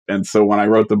 And so when I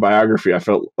wrote the biography,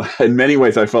 in many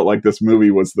ways, I felt like this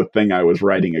movie was the thing I was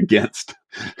writing against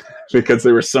because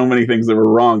there were so many things that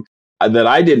were wrong that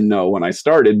I didn't know when I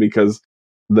started, because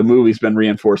the movie's been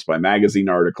reinforced by magazine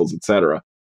articles, etc.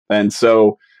 And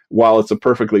so while it's a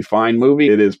perfectly fine movie,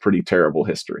 it is pretty terrible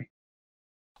history.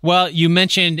 Well, you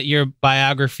mentioned your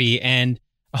biography, and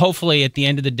hopefully at the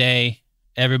end of the day,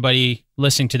 everybody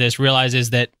listening to this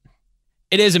realizes that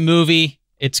it is a movie.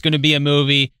 It's going to be a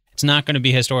movie. It's not going to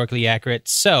be historically accurate.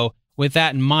 So with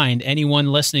that in mind,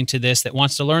 anyone listening to this that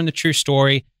wants to learn the true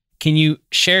story, can you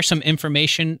share some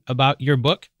information about your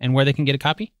book and where they can get a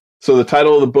copy? So the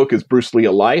title of the book is Bruce Lee: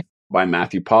 A Life by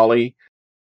Matthew Polly.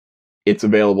 It's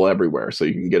available everywhere. So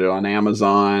you can get it on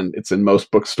Amazon. It's in most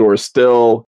bookstores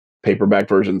still. Paperback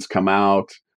versions come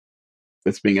out.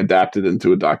 It's being adapted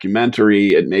into a documentary.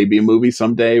 It may be a movie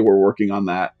someday. We're working on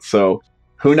that. So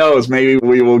who knows? Maybe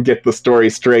we will get the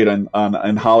story straight in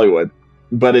Hollywood.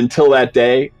 But until that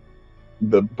day,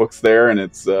 the book's there and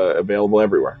it's available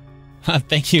everywhere.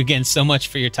 Thank you again so much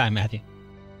for your time, Matthew.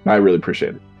 I really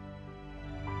appreciate it.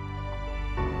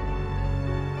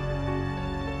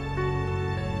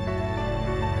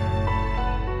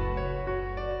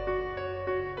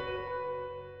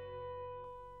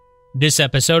 This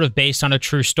episode of Based on a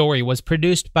True Story was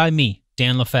produced by me,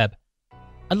 Dan Lefebvre.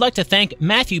 I'd like to thank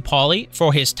Matthew Pauly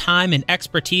for his time and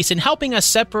expertise in helping us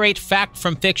separate fact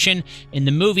from fiction in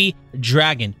the movie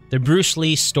Dragon, the Bruce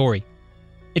Lee story.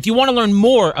 If you want to learn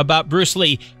more about Bruce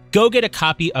Lee, go get a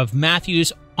copy of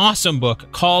Matthew's awesome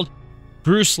book called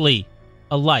Bruce Lee,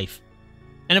 A Life.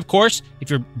 And of course, if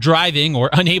you're driving or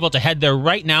unable to head there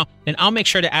right now, then I'll make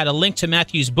sure to add a link to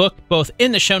Matthew's book both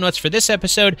in the show notes for this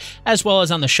episode as well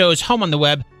as on the show's home on the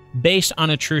web,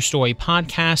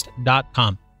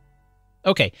 basedonatruestorypodcast.com.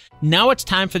 Okay, now it's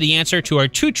time for the answer to our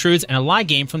 2 truths and a lie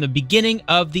game from the beginning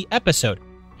of the episode.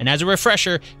 And as a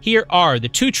refresher, here are the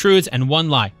 2 truths and 1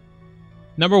 lie.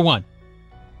 Number 1,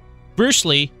 Bruce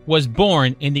Lee was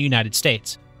born in the United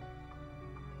States.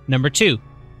 Number 2,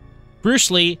 Bruce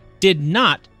Lee did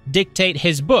not dictate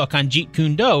his book on Jeet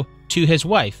Kune Do to his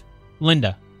wife,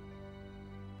 Linda.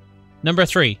 Number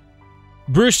 3,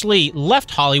 Bruce Lee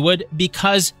left Hollywood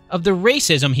because of the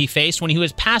racism he faced when he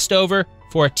was passed over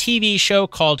for a TV show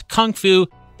called Kung Fu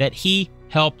that he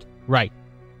helped write.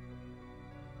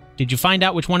 Did you find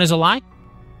out which one is a lie?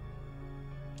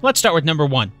 Let's start with number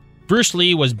 1. Bruce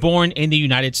Lee was born in the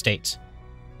United States.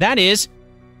 That is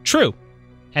true.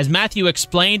 As Matthew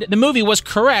explained, the movie was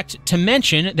correct to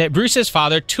mention that Bruce's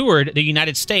father toured the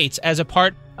United States as a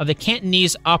part of the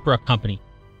Cantonese Opera Company.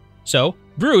 So,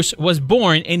 Bruce was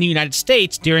born in the United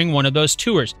States during one of those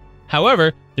tours.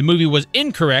 However, the movie was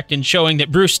incorrect in showing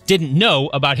that Bruce didn't know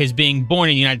about his being born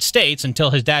in the United States until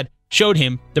his dad showed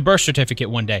him the birth certificate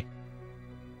one day.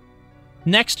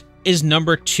 Next is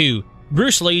number 2.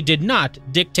 Bruce Lee did not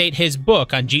dictate his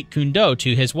book on Jeet Kune Do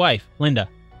to his wife, Linda.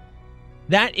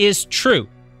 That is true.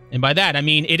 And by that, I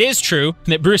mean it is true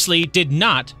that Bruce Lee did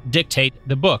not dictate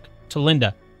the book to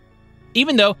Linda.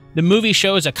 Even though the movie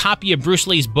shows a copy of Bruce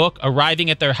Lee's book arriving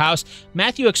at their house,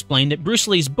 Matthew explained that Bruce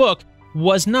Lee's book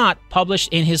was not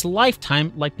published in his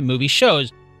lifetime like the movie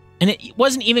shows, and it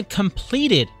wasn't even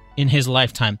completed in his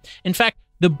lifetime. In fact,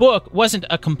 the book wasn't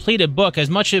a completed book as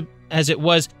much as it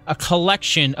was a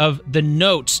collection of the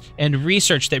notes and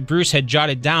research that Bruce had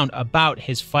jotted down about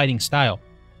his fighting style.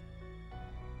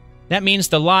 That means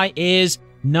the lie is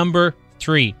number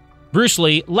 3. Bruce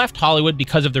Lee left Hollywood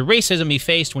because of the racism he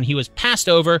faced when he was passed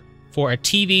over for a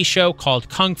TV show called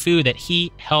Kung Fu that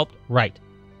he helped write.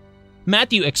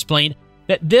 Matthew explained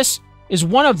that this is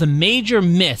one of the major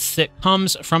myths that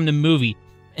comes from the movie,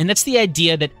 and that's the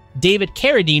idea that David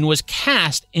Carradine was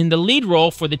cast in the lead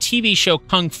role for the TV show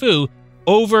Kung Fu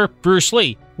over Bruce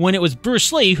Lee, when it was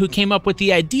Bruce Lee who came up with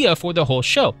the idea for the whole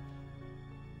show.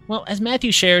 Well, as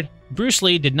Matthew shared, Bruce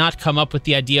Lee did not come up with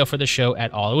the idea for the show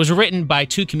at all. It was written by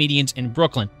 2 comedians in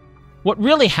Brooklyn. What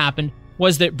really happened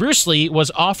was that Bruce Lee was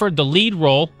offered the lead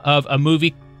role of a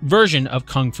movie version of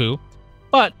Kung Fu,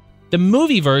 but the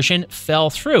movie version fell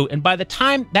through, and by the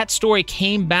time that story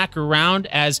came back around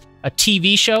as a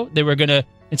TV show, they were going to,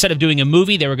 instead of doing a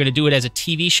movie, they were going to do it as a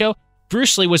TV show.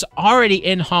 Bruce Lee was already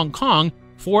in Hong Kong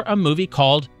for a movie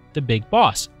called The Big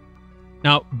Boss.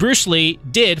 Now, Bruce Lee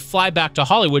did fly back to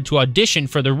Hollywood to audition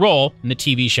for the role in the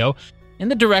TV show,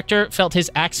 and the director felt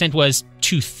his accent was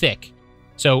too thick,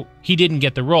 so he didn't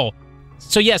get the role.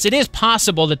 So yes, it is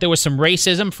possible that there was some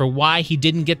racism for why he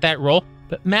didn't get that role,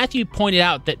 but Matthew pointed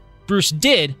out that Bruce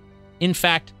did, in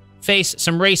fact, face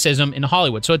some racism in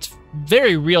Hollywood, so it's a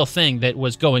very real thing that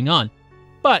was going on.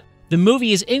 But the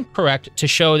movie is incorrect to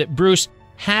show that Bruce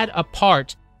had a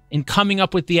part in coming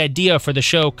up with the idea for the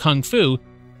show Kung Fu,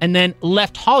 and then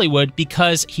left Hollywood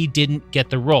because he didn't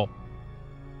get the role.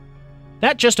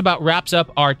 That just about wraps up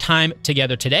our time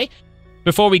together today.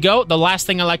 Before we go, the last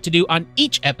thing I like to do on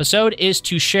each episode is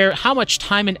to share how much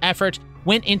time and effort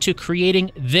went into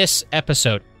creating this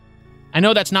episode. I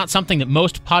know that's not something that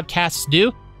most podcasts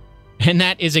do, and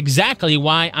that is exactly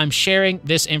why I'm sharing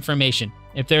this information.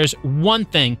 If there's one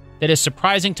thing that is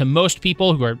surprising to most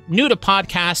people who are new to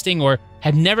podcasting or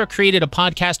have never created a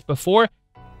podcast before,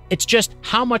 it's just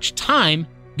how much time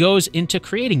goes into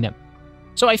creating them.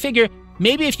 So I figure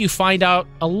maybe if you find out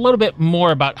a little bit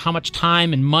more about how much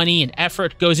time and money and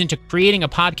effort goes into creating a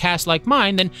podcast like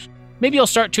mine, then maybe you'll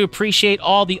start to appreciate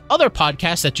all the other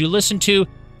podcasts that you listen to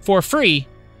for free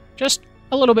just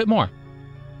a little bit more.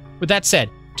 With that said,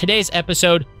 today's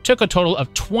episode took a total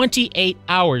of 28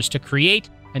 hours to create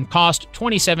and cost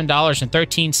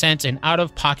 $27.13 in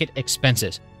out-of-pocket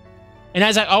expenses. And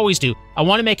as I always do, I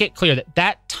want to make it clear that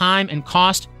that time and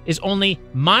cost is only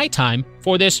my time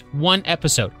for this one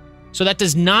episode. So that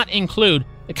does not include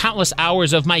the countless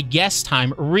hours of my guest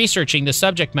time researching the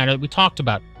subject matter that we talked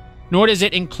about, nor does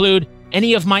it include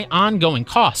any of my ongoing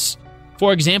costs.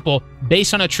 For example,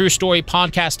 based on a true story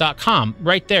podcast.com,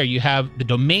 right there you have the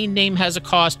domain name has a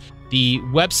cost, the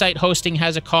website hosting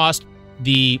has a cost,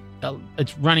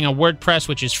 it's running on WordPress,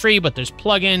 which is free, but there's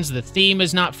plugins, the theme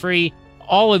is not free.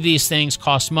 All of these things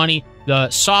cost money. The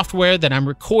software that I'm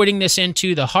recording this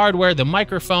into, the hardware, the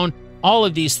microphone, all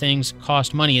of these things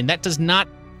cost money. And that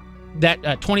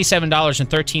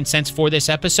 $27.13 for this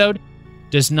episode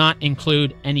does not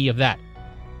include any of that.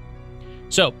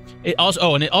 So it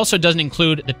also doesn't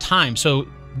include the time. So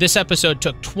this episode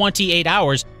took 28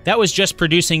 hours. That was just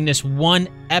producing this one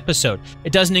episode.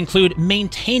 It doesn't include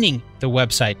maintaining the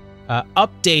website,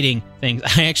 updating things.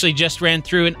 I actually just ran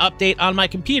through an update on my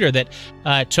computer that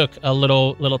took a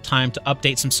little time to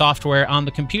update some software on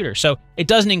the computer. So it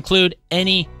doesn't include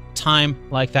any time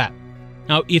like that.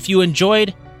 Now, if you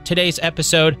enjoyed today's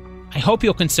episode, I hope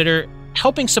you'll consider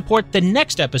helping support the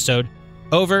next episode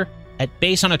over at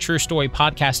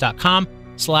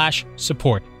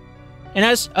basedonatruestorypodcast.com/support. And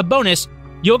as a bonus,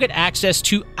 you'll get access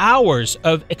to hours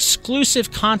of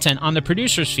exclusive content on the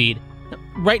producer's feed.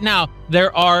 Right now,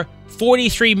 there are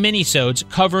 43 minisodes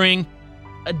covering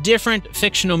a different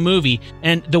fictional movie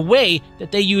and the way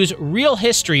that they use real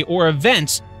history or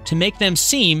events to make them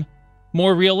seem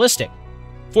more realistic.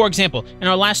 For example, in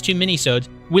our last 2 minisodes,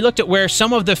 we looked at where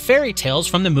some of the fairy tales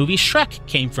from the movie Shrek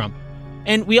came from.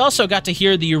 And we also got to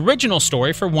hear the original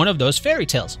story for one of those fairy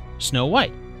tales, Snow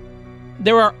White.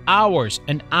 There are hours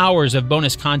and hours of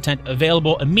bonus content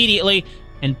available immediately,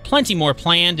 and plenty more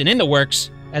planned and in the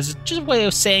works as just a way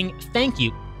of saying thank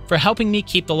you for helping me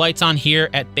keep the lights on here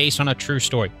at Based on a True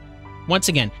Story. Once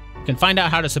again, you can find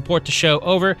out how to support the show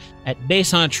over at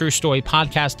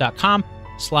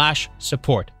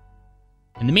basedonatruestorypodcast.com/support.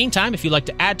 In the meantime, if you'd like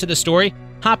to add to the story,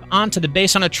 hop onto the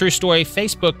Based on a True Story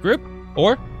Facebook group,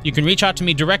 or you can reach out to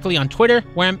me directly on Twitter,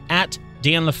 where I'm at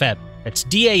Dan Lefebvre. That's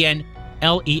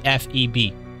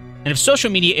DANLEFEB. And if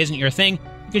social media isn't your thing,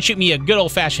 you can shoot me a good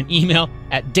old-fashioned email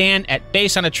at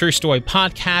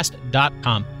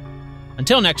dan@basedonatruestorypodcast.com.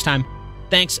 Until next time,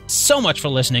 thanks so much for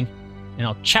listening, and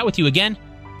I'll chat with you again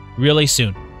really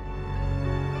soon.